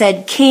king and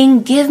said,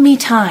 "King, give me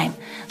time.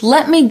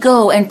 Let me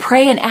go and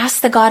pray and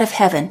ask the God of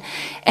heaven,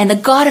 and the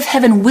God of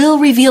heaven will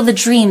reveal the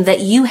dream that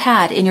you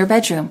had in your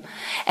bedroom,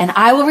 and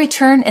I will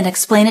return and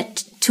explain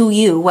it to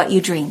you what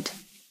you dreamed."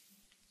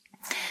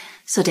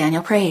 So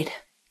Daniel prayed,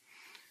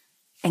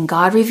 and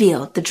God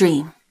revealed the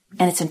dream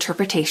and its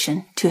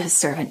interpretation to his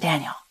servant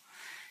Daniel.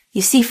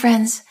 You see,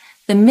 friends,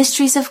 the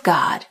mysteries of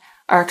God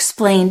are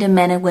explained to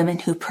men and women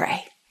who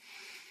pray.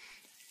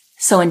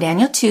 So in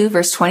Daniel 2,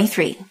 verse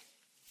 23,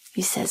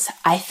 he says,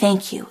 "I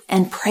thank you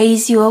and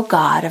praise you, O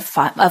God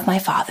of my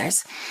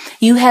fathers.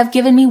 You have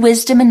given me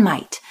wisdom and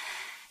might."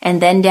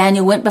 And then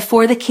Daniel went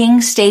before the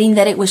king, stating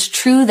that it was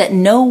true that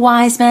no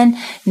wise man,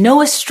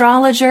 no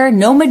astrologer,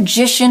 no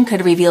magician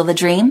could reveal the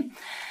dream.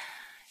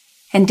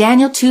 And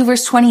Daniel 2,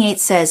 verse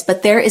 28 says,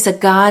 "But there is a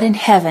God in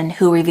heaven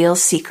who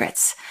reveals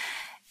secrets,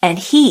 and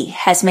he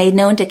has made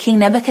known to King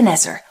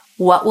Nebuchadnezzar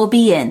what will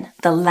be in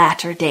the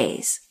latter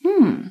days."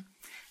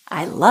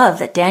 I love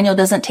that Daniel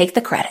doesn't take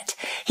the credit.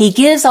 He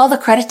gives all the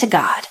credit to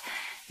God.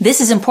 This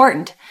is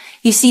important.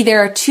 You see,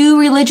 there are two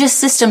religious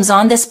systems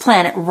on this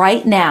planet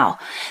right now.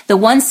 The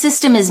one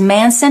system is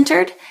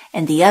man-centered,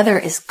 and the other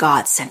is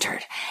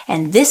God-centered.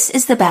 And this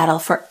is the battle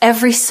for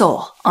every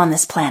soul on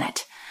this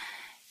planet.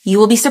 You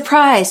will be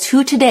surprised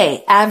who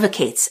today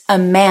advocates a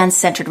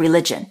man-centered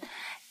religion.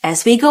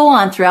 As we go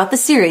on throughout the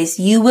series,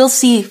 you will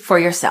see for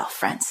yourself,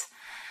 friends.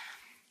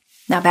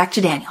 Now back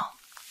to Daniel.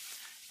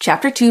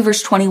 Chapter 2,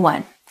 verse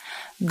 21.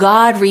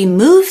 God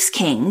removes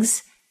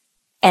kings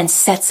and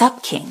sets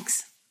up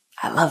kings.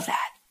 I love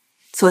that.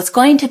 So it's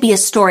going to be a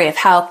story of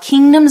how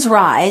kingdoms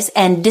rise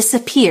and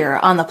disappear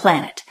on the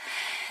planet.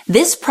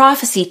 This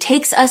prophecy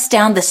takes us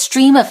down the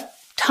stream of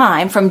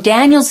time from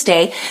Daniel's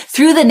day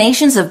through the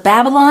nations of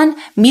Babylon,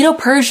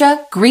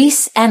 Medo-Persia,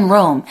 Greece, and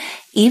Rome,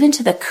 even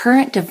to the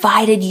current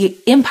divided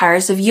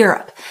empires of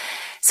Europe.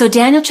 So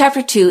Daniel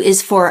chapter 2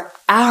 is for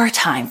our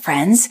time,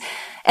 friends.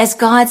 As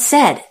God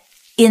said,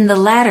 in the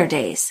latter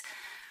days,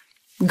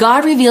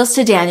 God reveals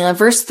to Daniel in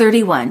verse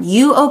 31,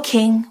 "You, O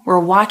king, were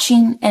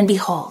watching, and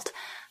behold,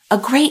 a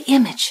great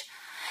image.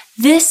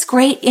 This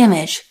great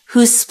image,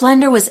 whose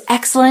splendor was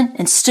excellent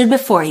and stood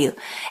before you,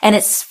 and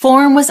its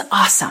form was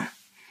awesome."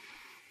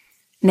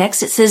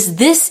 Next it says,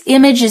 "This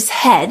image's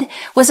head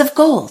was of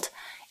gold,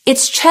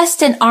 its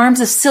chest and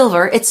arms of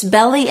silver, its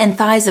belly and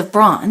thighs of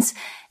bronze,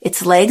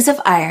 its legs of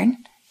iron,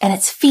 and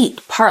its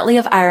feet partly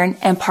of iron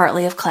and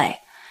partly of clay.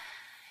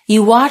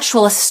 You watched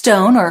while a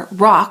stone or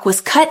rock was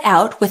cut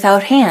out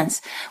without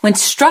hands, when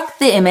struck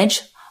the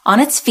image on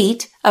its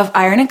feet of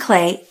iron and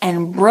clay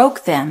and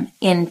broke them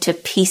into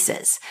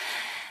pieces."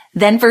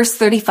 Then verse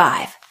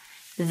 35,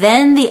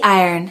 "Then the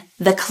iron,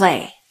 the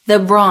clay, the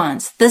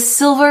bronze, the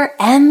silver,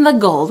 and the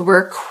gold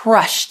were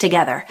crushed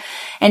together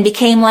and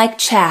became like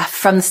chaff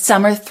from the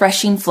summer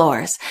threshing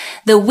floors.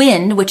 The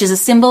wind, which is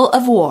a symbol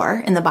of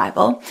war in the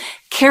Bible,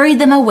 carried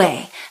them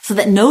away so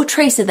that no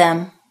trace of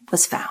them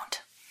was found."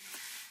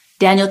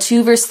 Daniel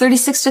 2, verse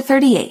 36 to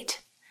 38.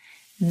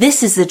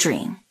 "This is the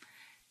dream.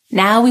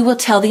 Now we will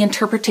tell the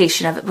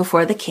interpretation of it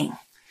before the king.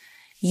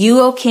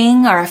 You, O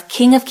king, are a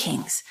king of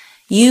kings.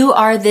 You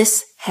are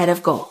this head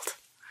of gold."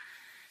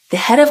 The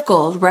head of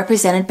gold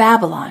represented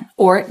Babylon,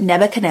 or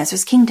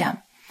Nebuchadnezzar's kingdom.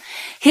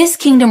 His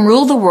kingdom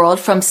ruled the world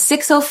from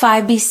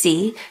 605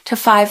 BC to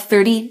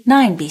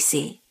 539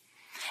 BC.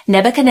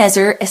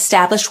 Nebuchadnezzar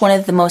established one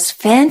of the most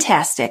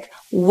fantastic,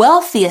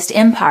 wealthiest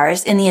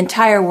empires in the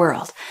entire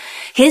world.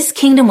 His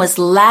kingdom was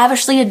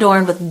lavishly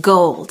adorned with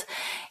gold.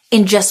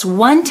 In just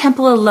one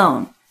temple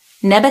alone,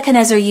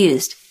 Nebuchadnezzar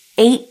used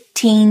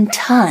 18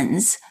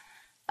 tons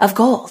of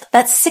gold.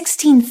 That's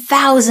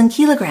 16,000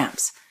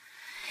 kilograms.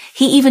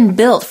 He even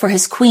built for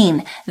his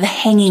queen the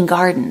Hanging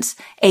Gardens,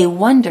 a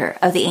wonder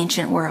of the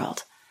ancient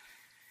world.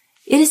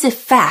 It is a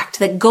fact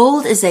that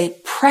gold is a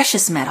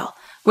precious metal,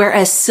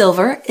 whereas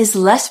silver is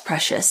less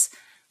precious,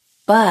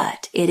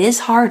 but it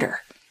is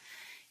harder.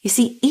 You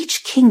see,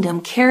 each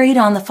kingdom carried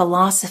on the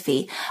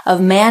philosophy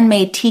of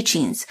man-made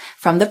teachings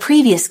from the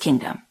previous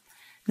kingdom,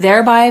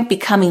 thereby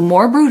becoming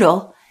more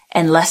brutal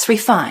and less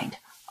refined,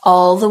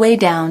 all the way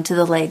down to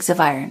the legs of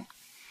iron.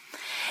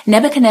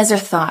 Nebuchadnezzar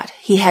thought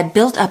he had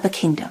built up a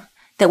kingdom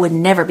that would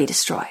never be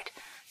destroyed.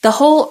 The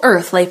whole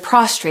earth lay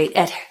prostrate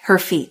at her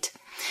feet.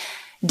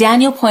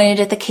 Daniel pointed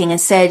at the king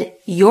and said,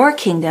 "Your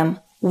kingdom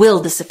will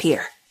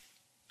disappear."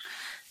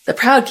 The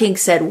proud king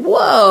said,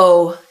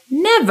 "Whoa,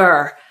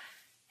 never."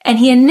 And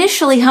he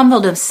initially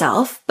humbled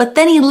himself, but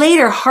then he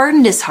later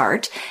hardened his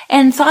heart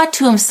and thought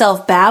to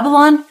himself,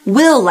 "Babylon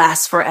will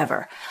last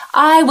forever.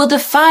 I will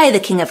defy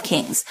the King of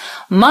Kings.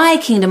 My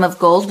kingdom of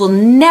gold will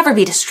never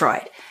be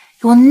destroyed.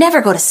 It will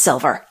never go to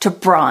silver, to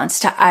bronze,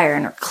 to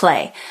iron, or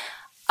clay.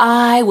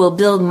 I will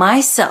build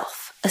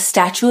myself a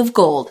statue of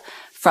gold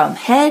from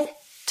head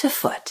to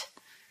foot."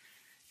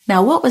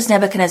 Now, what was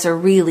Nebuchadnezzar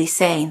really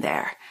saying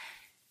there?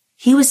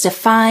 He was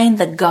defying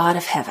the God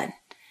of heaven.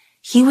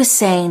 He was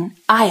saying,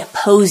 "I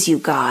oppose you,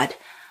 God.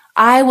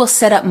 I will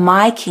set up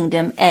my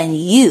kingdom and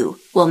you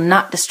will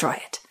not destroy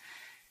it."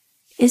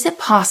 Is it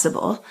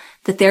possible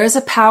that there is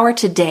a power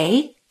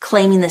today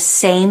claiming the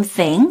same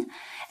thing?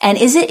 And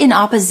is it in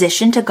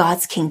opposition to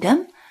God's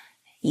kingdom?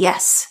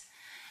 Yes.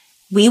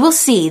 We will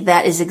see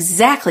that is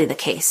exactly the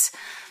case.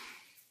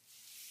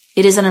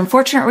 It is an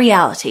unfortunate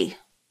reality,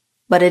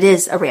 but it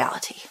is a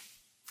reality.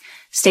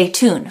 Stay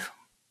tuned,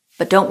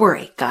 but don't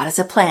worry. God has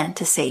a plan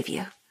to save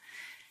you.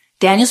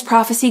 Daniel's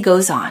prophecy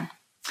goes on.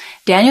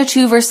 Daniel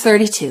 2, verse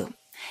 32.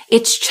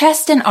 "Its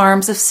chest and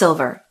arms of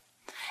silver."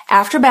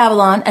 After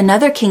Babylon,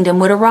 another kingdom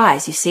would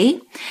arise, you see.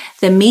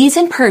 The Medes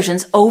and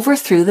Persians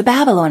overthrew the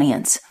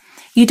Babylonians.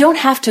 You don't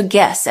have to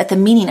guess at the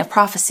meaning of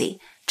prophecy.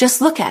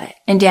 Just look at it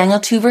in Daniel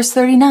 2, verse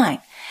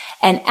 39.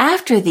 "And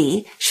after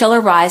thee shall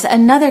arise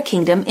another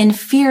kingdom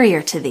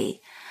inferior to thee."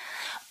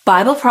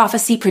 Bible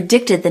prophecy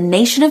predicted the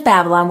nation of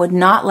Babylon would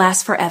not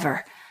last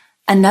forever.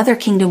 Another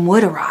kingdom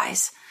would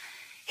arise.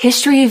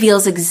 History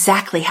reveals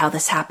exactly how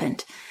this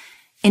happened.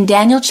 In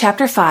Daniel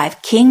chapter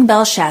 5, King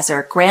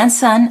Belshazzar,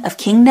 grandson of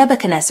King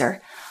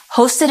Nebuchadnezzar,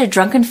 hosted a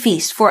drunken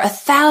feast for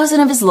 1,000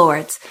 of his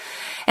lords.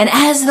 And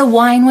as the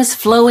wine was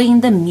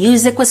flowing, the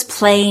music was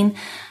playing,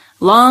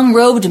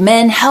 long-robed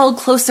men held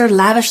closer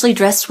lavishly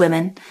dressed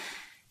women.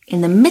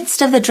 In the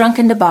midst of the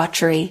drunken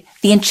debauchery,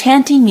 the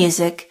enchanting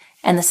music,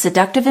 and the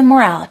seductive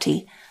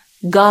immorality,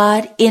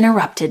 God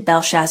interrupted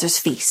Belshazzar's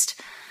feast.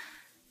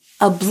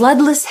 A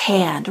bloodless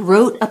hand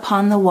wrote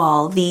upon the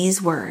wall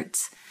these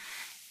words,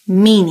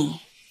 "Mene,"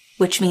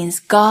 which means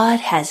God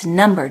has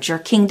numbered your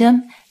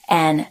kingdom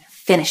and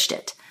finished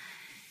it.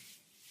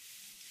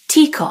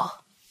 Tekel,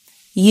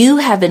 you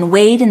have been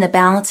weighed in the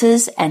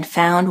balances and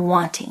found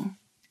wanting.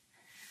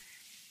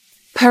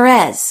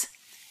 Perez,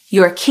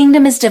 your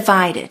kingdom is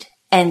divided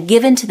and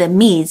given to the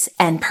Medes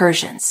and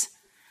Persians.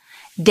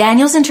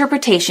 Daniel's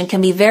interpretation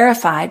can be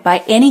verified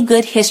by any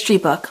good history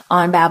book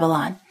on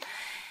Babylon.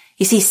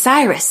 You see,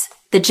 Cyrus,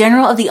 the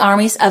general of the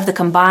armies of the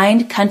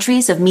combined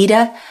countries of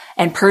Media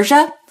and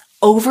Persia,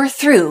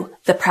 overthrew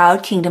the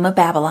proud kingdom of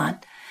Babylon.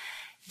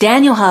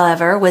 Daniel,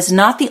 however, was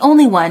not the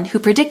only one who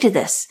predicted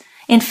this.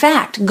 In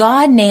fact,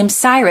 God named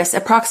Cyrus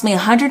approximately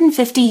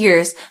 150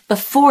 years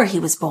before he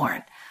was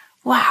born.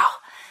 Wow.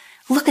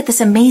 Look at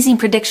this amazing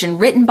prediction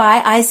written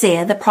by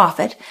Isaiah the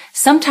prophet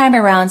sometime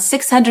around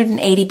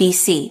 680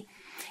 BC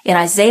in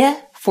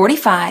Isaiah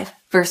 45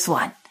 verse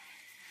 1.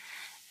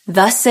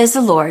 Thus says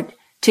the Lord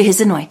to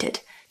his anointed,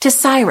 to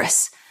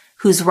Cyrus,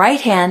 whose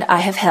right hand I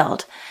have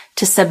held,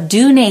 to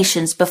subdue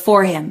nations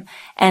before him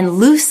and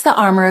loose the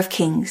armor of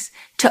kings,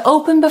 to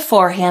open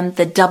before him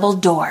the double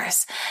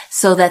doors,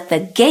 so that the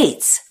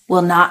gates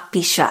will not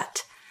be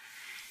shut.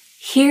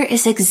 Here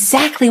is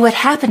exactly what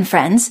happened,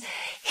 friends.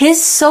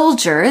 His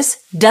soldiers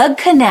dug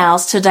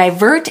canals to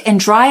divert and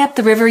dry up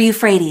the river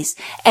Euphrates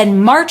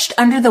and marched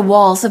under the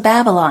walls of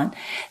Babylon.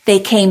 They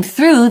came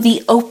through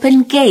the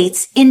open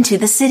gates into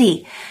the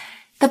city.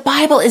 The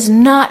Bible is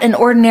not an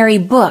ordinary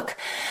book.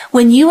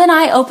 When you and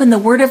I open the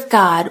Word of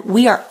God,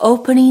 we are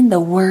opening the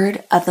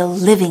Word of the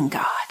living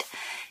God.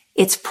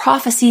 Its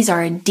prophecies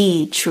are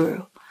indeed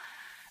true.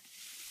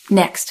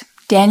 Next,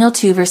 Daniel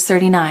 2 verse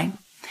 39.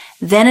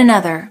 Then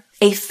another,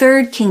 a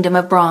third kingdom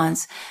of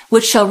bronze,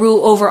 which shall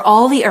rule over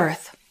all the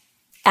earth.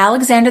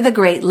 Alexander the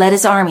Great led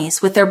his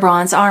armies with their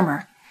bronze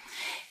armor.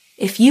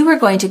 If you were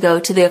going to go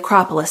to the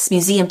Acropolis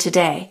Museum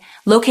today,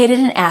 located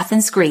in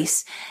Athens,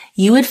 Greece,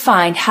 you would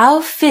find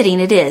how fitting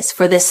it is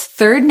for this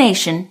third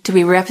nation to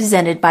be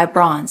represented by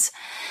bronze.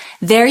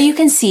 There you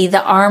can see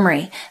the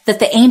armory that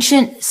the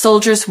ancient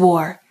soldiers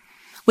wore.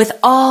 With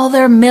all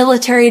their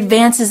military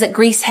advances that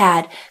Greece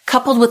had,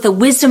 coupled with the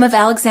wisdom of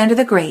Alexander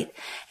the Great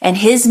and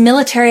his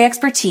military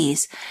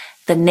expertise,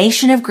 the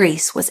nation of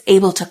Greece was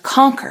able to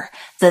conquer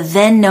the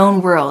then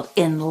known world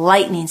in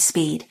lightning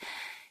speed.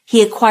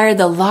 He acquired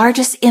the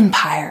largest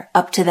empire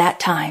up to that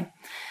time.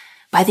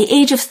 By the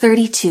age of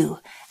 32,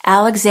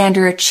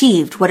 Alexander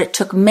achieved what it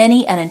took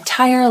many an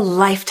entire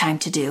lifetime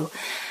to do.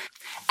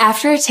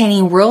 After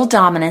attaining world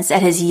dominance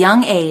at his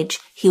young age,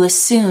 he was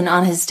soon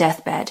on his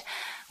deathbed,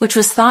 which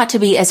was thought to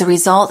be as a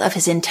result of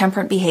his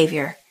intemperate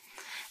behavior.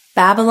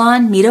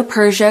 Babylon,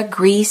 Medo-Persia,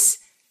 Greece,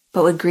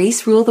 but would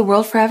Greece rule the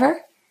world forever?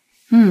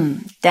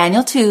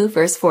 Daniel 2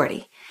 verse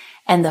 40.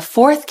 And the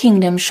fourth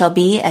kingdom shall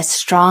be as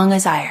strong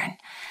as iron.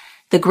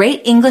 The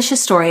great English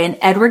historian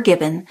Edward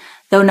Gibbon,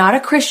 though not a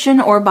Christian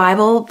or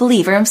Bible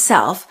believer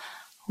himself,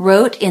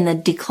 wrote in The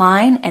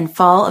Decline and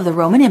Fall of the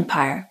Roman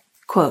Empire,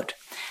 quote,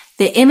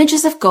 the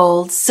images of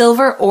gold,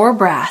 silver, or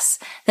brass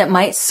that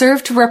might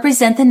serve to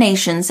represent the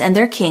nations and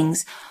their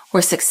kings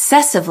were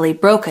successively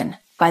broken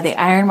by the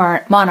iron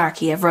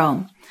monarchy of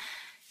Rome.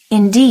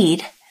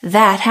 Indeed,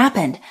 that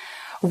happened.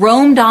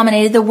 Rome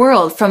dominated the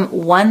world from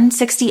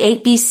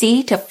 168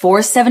 BC to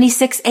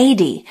 476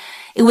 AD.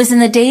 It was in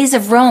the days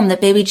of Rome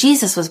that baby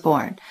Jesus was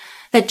born,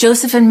 that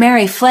Joseph and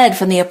Mary fled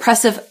from the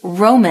oppressive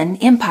Roman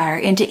Empire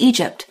into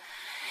Egypt.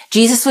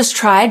 Jesus was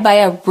tried by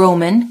a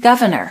Roman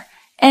governor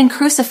and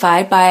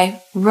crucified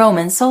by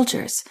Roman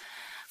soldiers.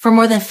 For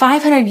more than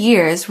 500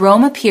 years,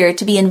 Rome appeared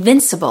to be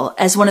invincible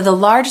as one of the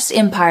largest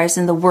empires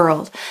in the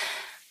world.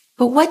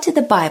 But what did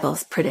the Bible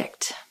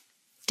predict?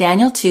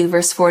 Daniel 2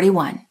 verse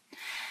 41.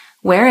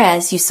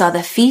 Whereas you saw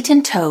the feet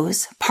and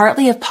toes,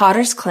 partly of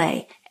potter's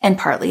clay and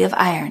partly of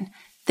iron,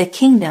 the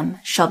kingdom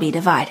shall be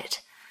divided.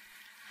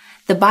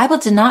 The Bible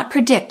did not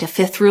predict a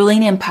fifth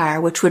ruling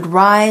empire which would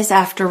rise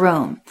after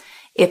Rome.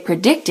 It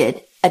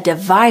predicted a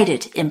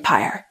divided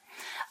empire.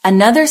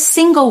 Another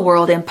single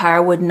world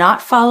empire would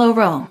not follow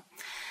Rome.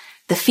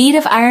 The feet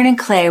of iron and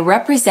clay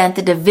represent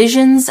the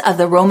divisions of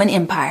the Roman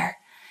Empire.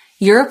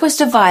 Europe was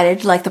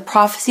divided like the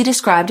prophecy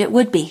described it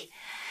would be.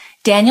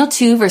 Daniel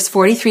 2 verse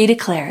 43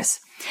 declares,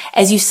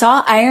 as you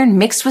saw iron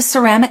mixed with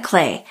ceramic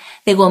clay,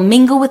 they will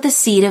mingle with the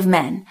seed of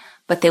men,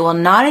 but they will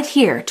not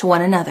adhere to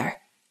one another,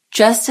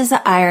 just as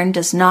the iron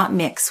does not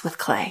mix with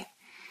clay.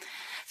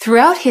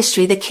 Throughout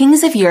history, the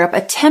kings of Europe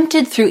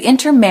attempted through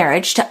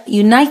intermarriage to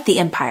unite the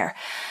empire.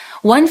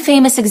 One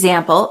famous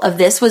example of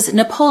this was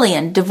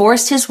Napoleon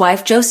divorced his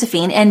wife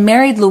Josephine and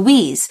married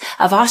Louise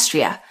of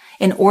Austria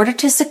in order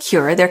to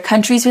secure their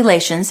country's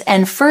relations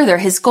and further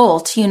his goal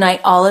to unite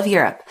all of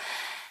Europe.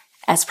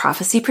 As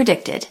prophecy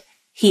predicted,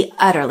 he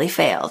utterly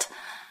failed.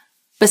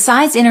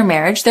 Besides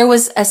intermarriage, there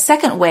was a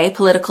second way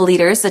political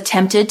leaders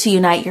attempted to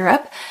unite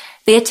Europe.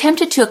 They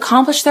attempted to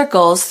accomplish their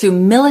goals through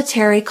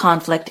military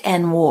conflict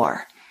and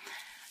war.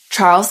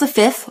 Charles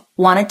V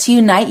wanted to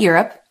unite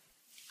Europe.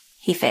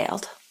 He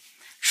failed.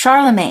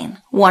 Charlemagne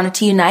wanted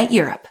to unite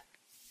Europe.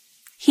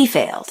 He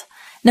failed.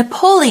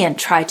 Napoleon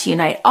tried to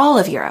unite all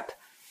of Europe.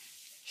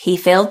 He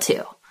failed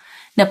too.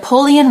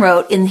 Napoleon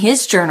wrote in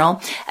his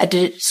journal a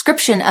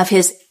description of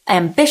his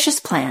ambitious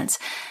plans.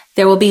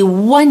 There will be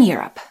one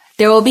Europe.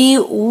 There will be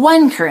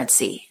one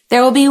currency.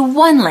 There will be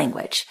one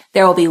language.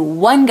 There will be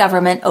one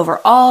government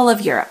over all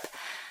of Europe.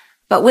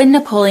 But when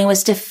Napoleon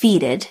was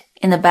defeated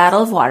in the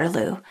Battle of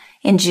Waterloo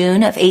in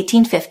June of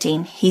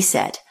 1815, he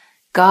said,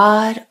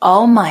 "God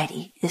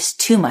Almighty is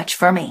too much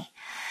for me."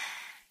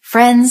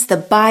 Friends, the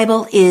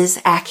Bible is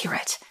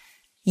accurate.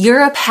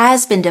 Europe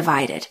has been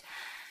divided.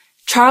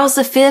 Charles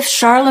V,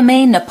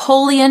 Charlemagne,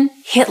 Napoleon,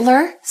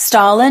 Hitler,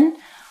 Stalin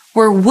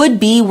were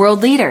would-be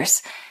world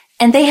leaders,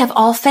 and they have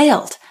all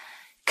failed.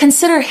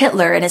 Consider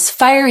Hitler and his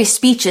fiery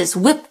speeches,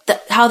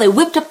 how they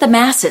whipped up the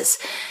masses.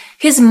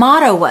 His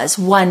motto was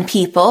one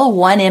people,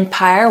 one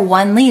empire,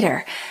 one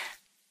leader.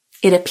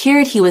 It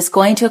appeared he was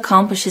going to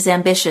accomplish his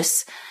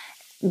ambitious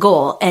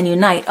goal and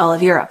unite all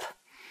of Europe.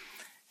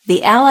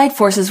 The Allied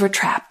forces were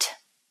trapped.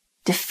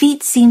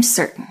 Defeat seemed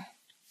certain,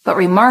 but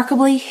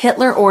remarkably,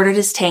 Hitler ordered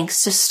his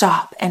tanks to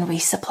stop and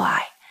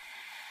resupply.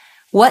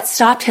 What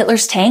stopped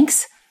Hitler's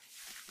tanks?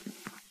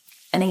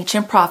 An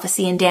ancient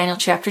prophecy in Daniel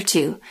chapter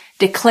 2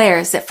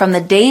 declares that from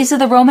the days of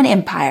the Roman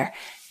Empire,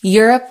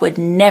 Europe would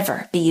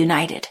never be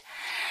united.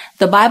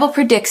 The Bible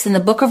predicts in the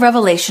book of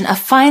Revelation a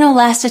final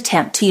last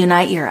attempt to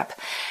unite Europe,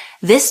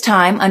 this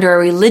time under a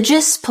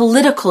religious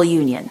political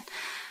union.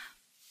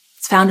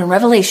 It's found in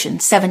Revelation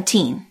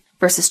 17,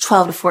 verses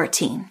 12 to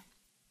 14.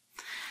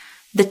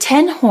 The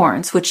 10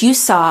 horns which you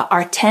saw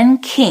are 10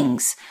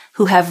 kings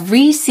who have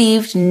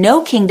received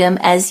no kingdom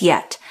as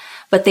yet,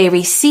 but they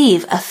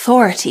receive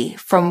authority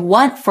for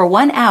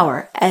 1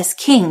 hour as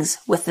kings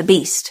with the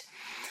beast.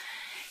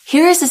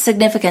 Here is the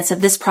significance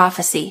of this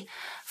prophecy.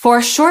 For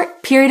a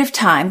short period of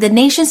time, the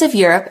nations of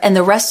Europe and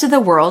the rest of the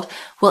world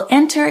will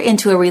enter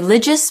into a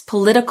religious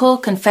political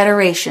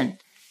confederation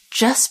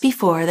just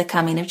before the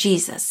coming of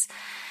Jesus.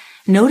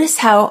 Notice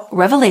how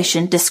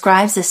Revelation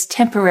describes this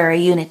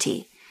temporary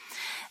unity.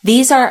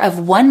 These are of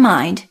one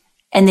mind,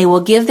 and they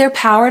will give their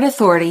power and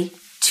authority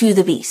to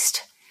the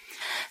beast.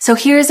 So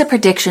here is a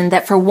prediction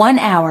that for 1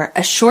 hour,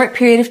 a short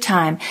period of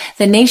time,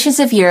 the nations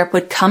of Europe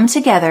would come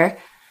together.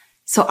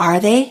 So are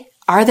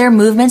there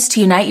movements to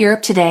unite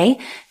Europe today?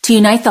 To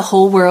unite the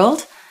whole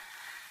world?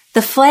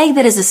 The flag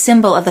that is a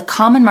symbol of the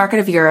common market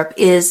of Europe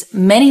is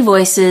many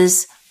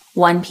voices,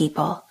 one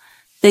people.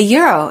 The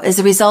euro is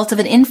the result of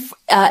an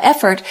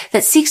effort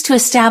that seeks to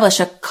establish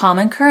a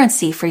common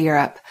currency for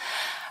Europe.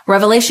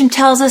 Revelation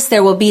tells us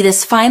there will be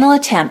this final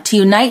attempt to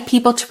unite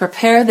people to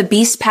prepare the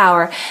beast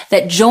power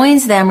that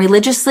joins them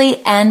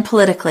religiously and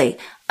politically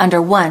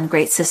under one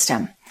great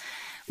system.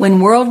 When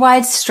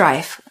worldwide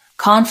strife,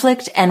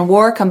 conflict, and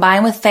war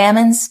combine with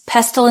famines,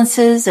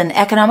 pestilences, and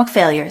economic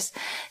failures,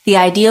 the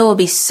ideal will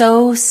be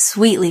so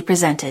sweetly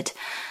presented.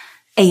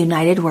 A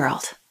united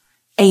world,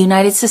 a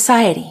united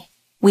society.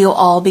 We will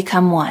all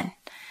become one.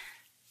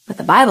 But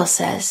the Bible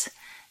says,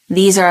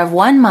 these are of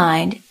one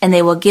mind, and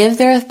they will give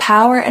their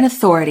power and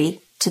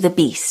authority to the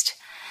beast.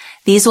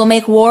 These will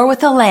make war with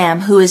the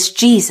Lamb, who is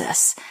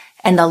Jesus,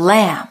 and the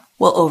Lamb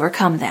will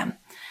overcome them.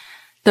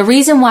 The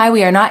reason why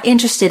we are not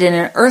interested in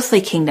an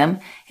earthly kingdom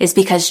is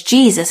because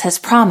Jesus has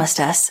promised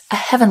us a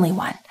heavenly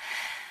one.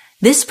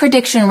 This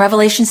prediction in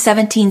Revelation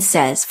 17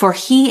 says, "For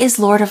he is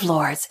Lord of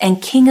lords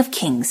and King of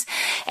kings,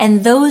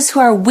 and those who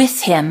are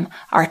with him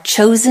are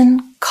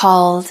chosen,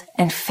 called,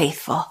 and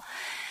faithful."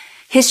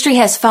 History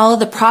has followed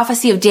the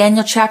prophecy of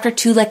Daniel chapter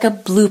 2 like a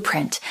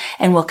blueprint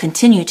and will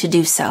continue to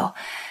do so.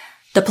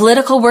 The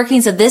political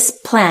workings of this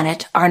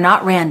planet are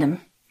not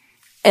random.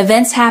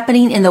 Events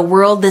happening in the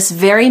world this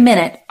very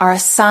minute are a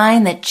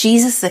sign that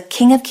Jesus, the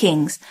King of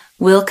Kings,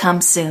 will come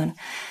soon.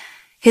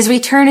 His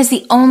return is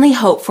the only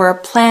hope for a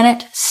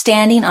planet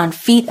standing on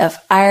feet of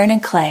iron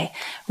and clay,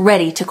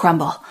 ready to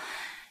crumble.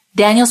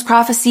 Daniel's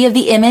prophecy of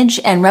the image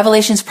and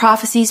Revelation's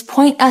prophecies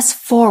point us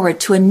forward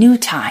to a new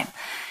time.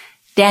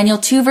 Daniel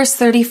 2 verse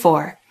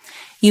 34,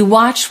 "You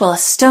watched while a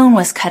stone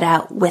was cut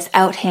out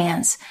without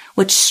hands,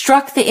 which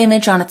struck the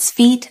image on its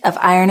feet of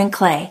iron and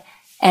clay,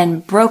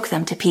 and broke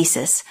them to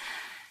pieces."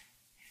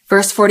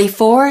 Verse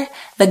 44,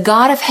 "The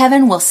God of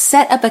heaven will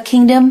set up a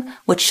kingdom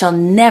which shall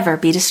never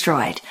be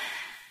destroyed."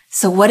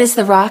 So what is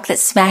the rock that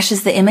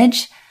smashes the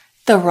image?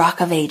 The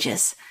Rock of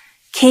Ages.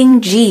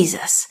 King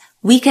Jesus.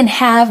 We can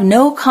have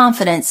no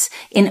confidence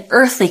in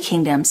earthly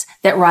kingdoms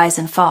that rise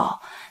and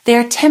fall. They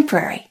are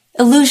temporary,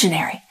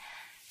 illusionary.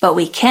 But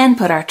we can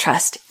put our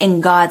trust in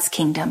God's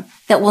kingdom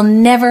that will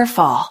never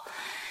fall.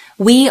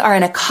 We are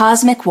in a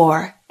cosmic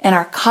war, and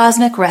our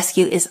cosmic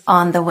rescue is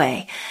on the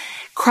way.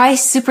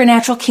 Christ's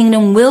supernatural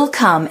kingdom will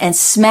come and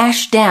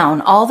smash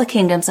down all the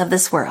kingdoms of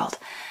this world.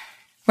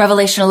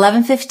 Revelation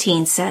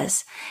 11:15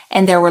 says,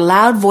 "And there were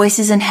loud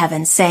voices in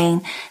heaven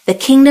saying, 'The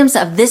kingdoms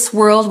of this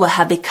world will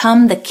have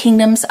become the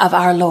kingdoms of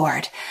our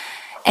Lord,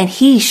 and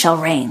he shall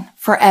reign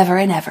forever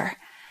and ever.'"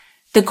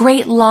 The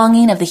great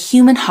longing of the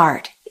human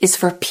heart is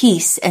for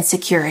peace and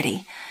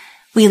security.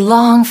 We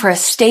long for a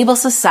stable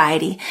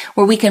society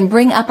where we can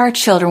bring up our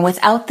children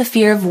without the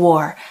fear of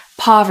war,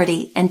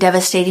 poverty, and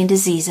devastating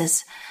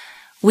diseases.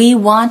 We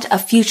want a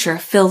future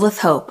filled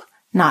with hope,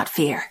 not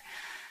fear.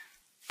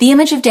 The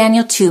image of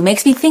Daniel 2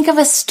 makes me think of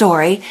a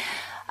story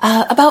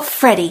About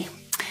Freddie,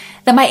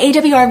 that my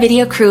AWR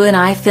video crew and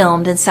I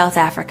filmed in South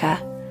Africa.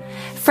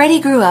 Freddie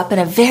grew up in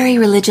a very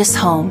religious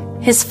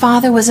home. His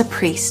father was a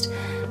priest,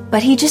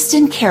 but he just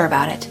didn't care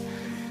about it.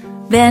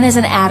 Then, as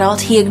an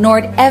adult, he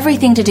ignored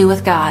everything to do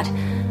with God,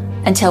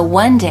 until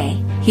one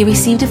day he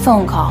received a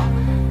phone call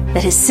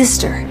that his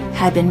sister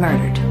had been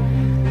murdered.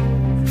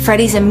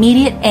 Freddie's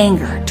immediate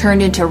anger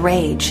turned into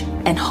rage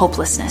and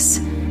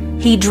hopelessness.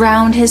 He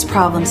drowned his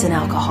problems in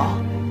alcohol.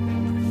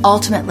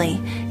 Ultimately,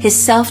 his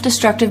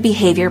self-destructive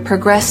behavior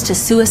progressed to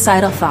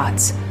suicidal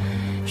thoughts.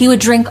 He would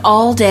drink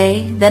all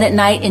day, then at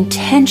night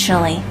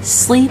intentionally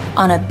sleep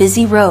on a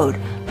busy road,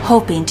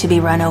 hoping to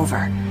be run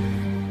over.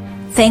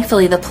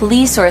 Thankfully, the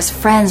police or his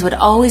friends would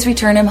always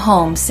return him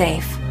home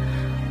safe.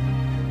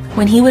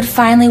 When he would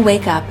finally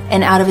wake up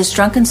and out of his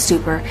drunken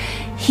stupor,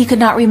 he could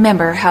not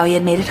remember how he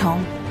had made it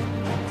home.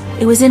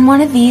 It was in one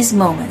of these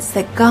moments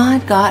that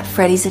God got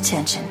Freddie's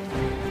attention.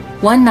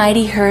 One night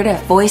he heard a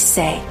voice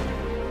say,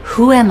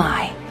 "Who am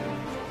I?"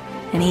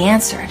 And he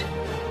answered,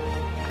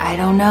 "I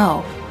don't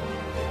know."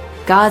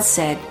 God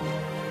said,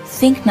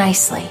 "Think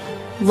nicely.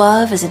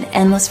 Love is an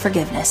endless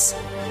forgiveness."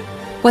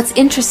 What's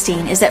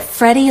interesting is that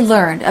Freddie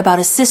learned about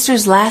his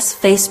sister's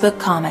last Facebook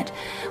comment,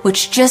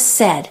 which just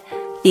said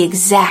the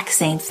exact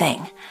same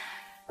thing.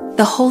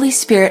 The Holy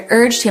Spirit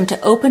urged him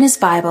to open his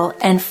Bible,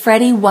 and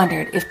Freddie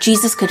wondered if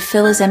Jesus could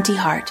fill his empty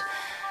heart.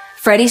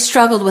 Freddie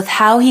struggled with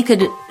how he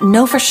could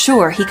know for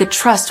sure he could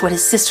trust what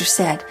his sister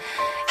said.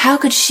 How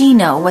could she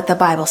know what the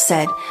Bible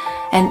said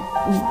and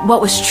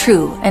what was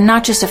true and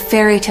not just a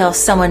fairy tale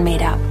someone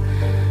made up?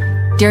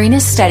 During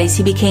his studies,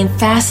 he became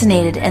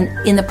fascinated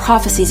in the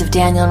prophecies of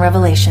Daniel and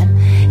Revelation.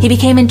 He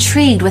became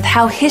intrigued with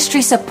how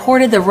history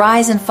supported the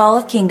rise and fall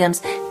of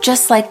kingdoms,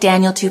 just like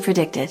Daniel 2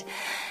 predicted,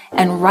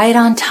 and right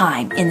on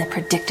time in the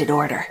predicted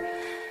order.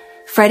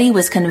 Freddie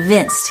was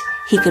convinced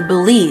he could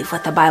believe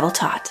what the Bible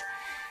taught.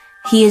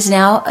 He is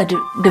now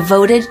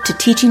devoted to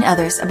teaching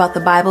others about the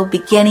Bible,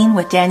 beginning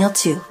with Daniel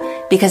 2,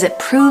 because it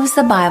proves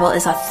the Bible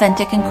is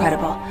authentic and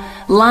credible,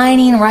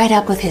 lining right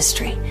up with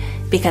history,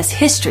 because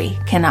history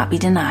cannot be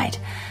denied.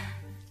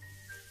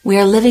 We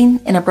are living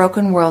in a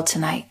broken world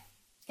tonight,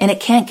 and it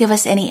can't give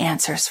us any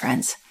answers,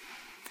 friends.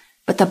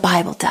 But the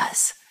Bible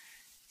does.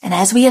 And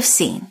as we have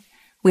seen,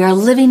 we are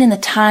living in the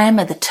time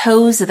of the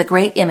toes of the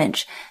great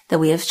image that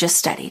we have just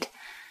studied.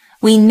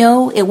 We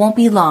know it won't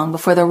be long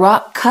before the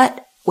rock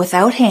cut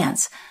without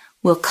hands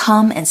will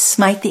come and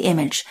smite the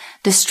image,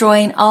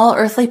 destroying all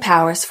earthly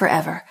powers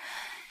forever.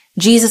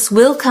 Jesus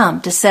will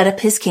come to set up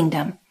his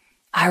kingdom.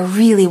 I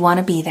really want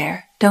to be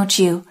there, don't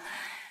you?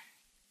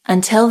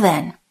 Until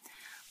then,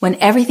 when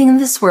everything in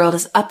this world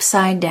is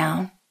upside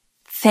down,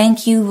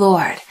 thank you,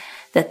 Lord,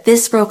 that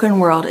this broken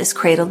world is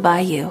cradled by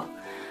you.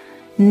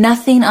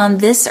 Nothing on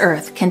this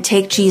earth can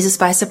take Jesus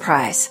by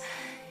surprise.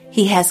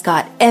 He has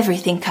got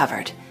everything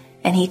covered,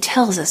 and he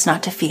tells us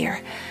not to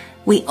fear.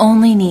 We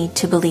only need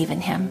to believe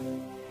in him.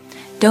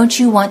 Don't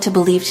you want to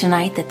believe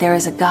tonight that there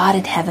is a God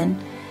in heaven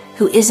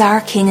who is our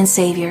King and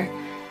Savior,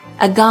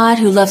 a God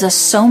who loves us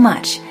so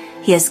much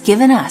he has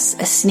given us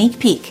a sneak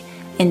peek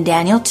in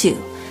Daniel 2,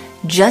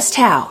 just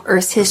how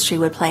Earth's history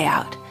would play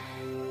out.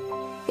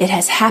 It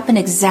has happened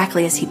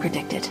exactly as he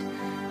predicted.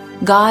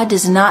 God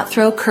does not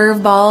throw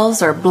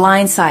curveballs or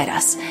blindside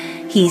us.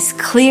 He's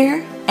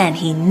clear and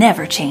he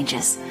never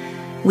changes.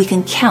 We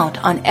can count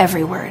on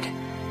every word.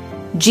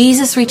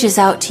 Jesus reaches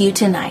out to you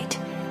tonight.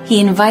 He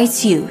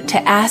invites you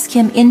to ask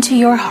him into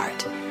your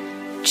heart.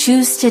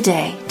 Choose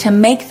today to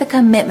make the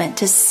commitment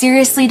to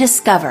seriously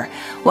discover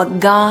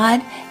what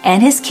God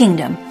and his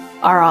kingdom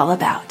are all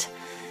about.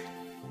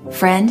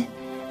 Friend,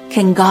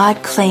 can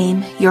God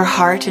claim your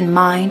heart and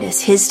mind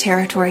as his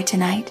territory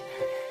tonight?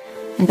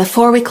 And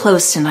before we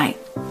close tonight,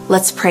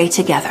 let's pray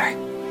together.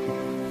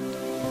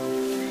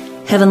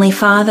 Heavenly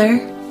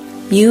Father,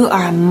 you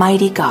are a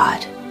mighty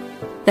God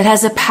that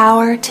has the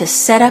power to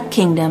set up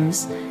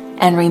kingdoms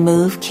and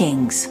remove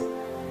kings.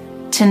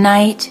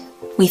 Tonight,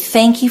 we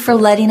thank you for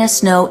letting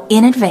us know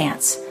in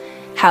advance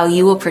how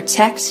you will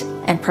protect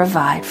and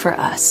provide for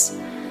us.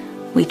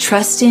 We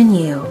trust in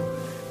you.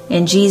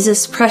 In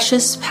Jesus'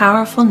 precious,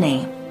 powerful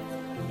name,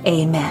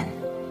 amen.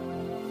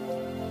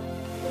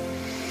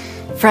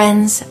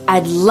 Friends,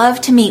 I'd love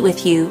to meet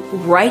with you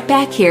right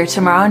back here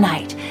tomorrow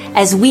night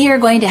as we are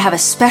going to have a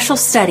special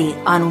study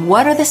on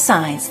what are the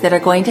signs that are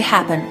going to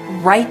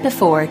happen right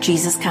before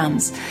Jesus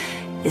comes.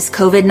 Is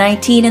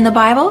COVID-19 in the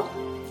Bible?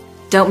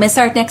 Don't miss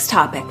our next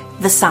topic,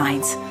 the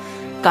signs.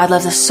 God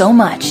loves us so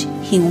much,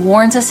 he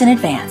warns us in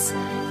advance,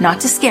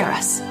 not to scare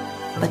us,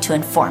 but to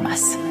inform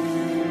us.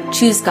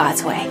 Choose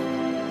God's way.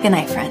 Good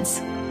night,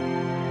 friends.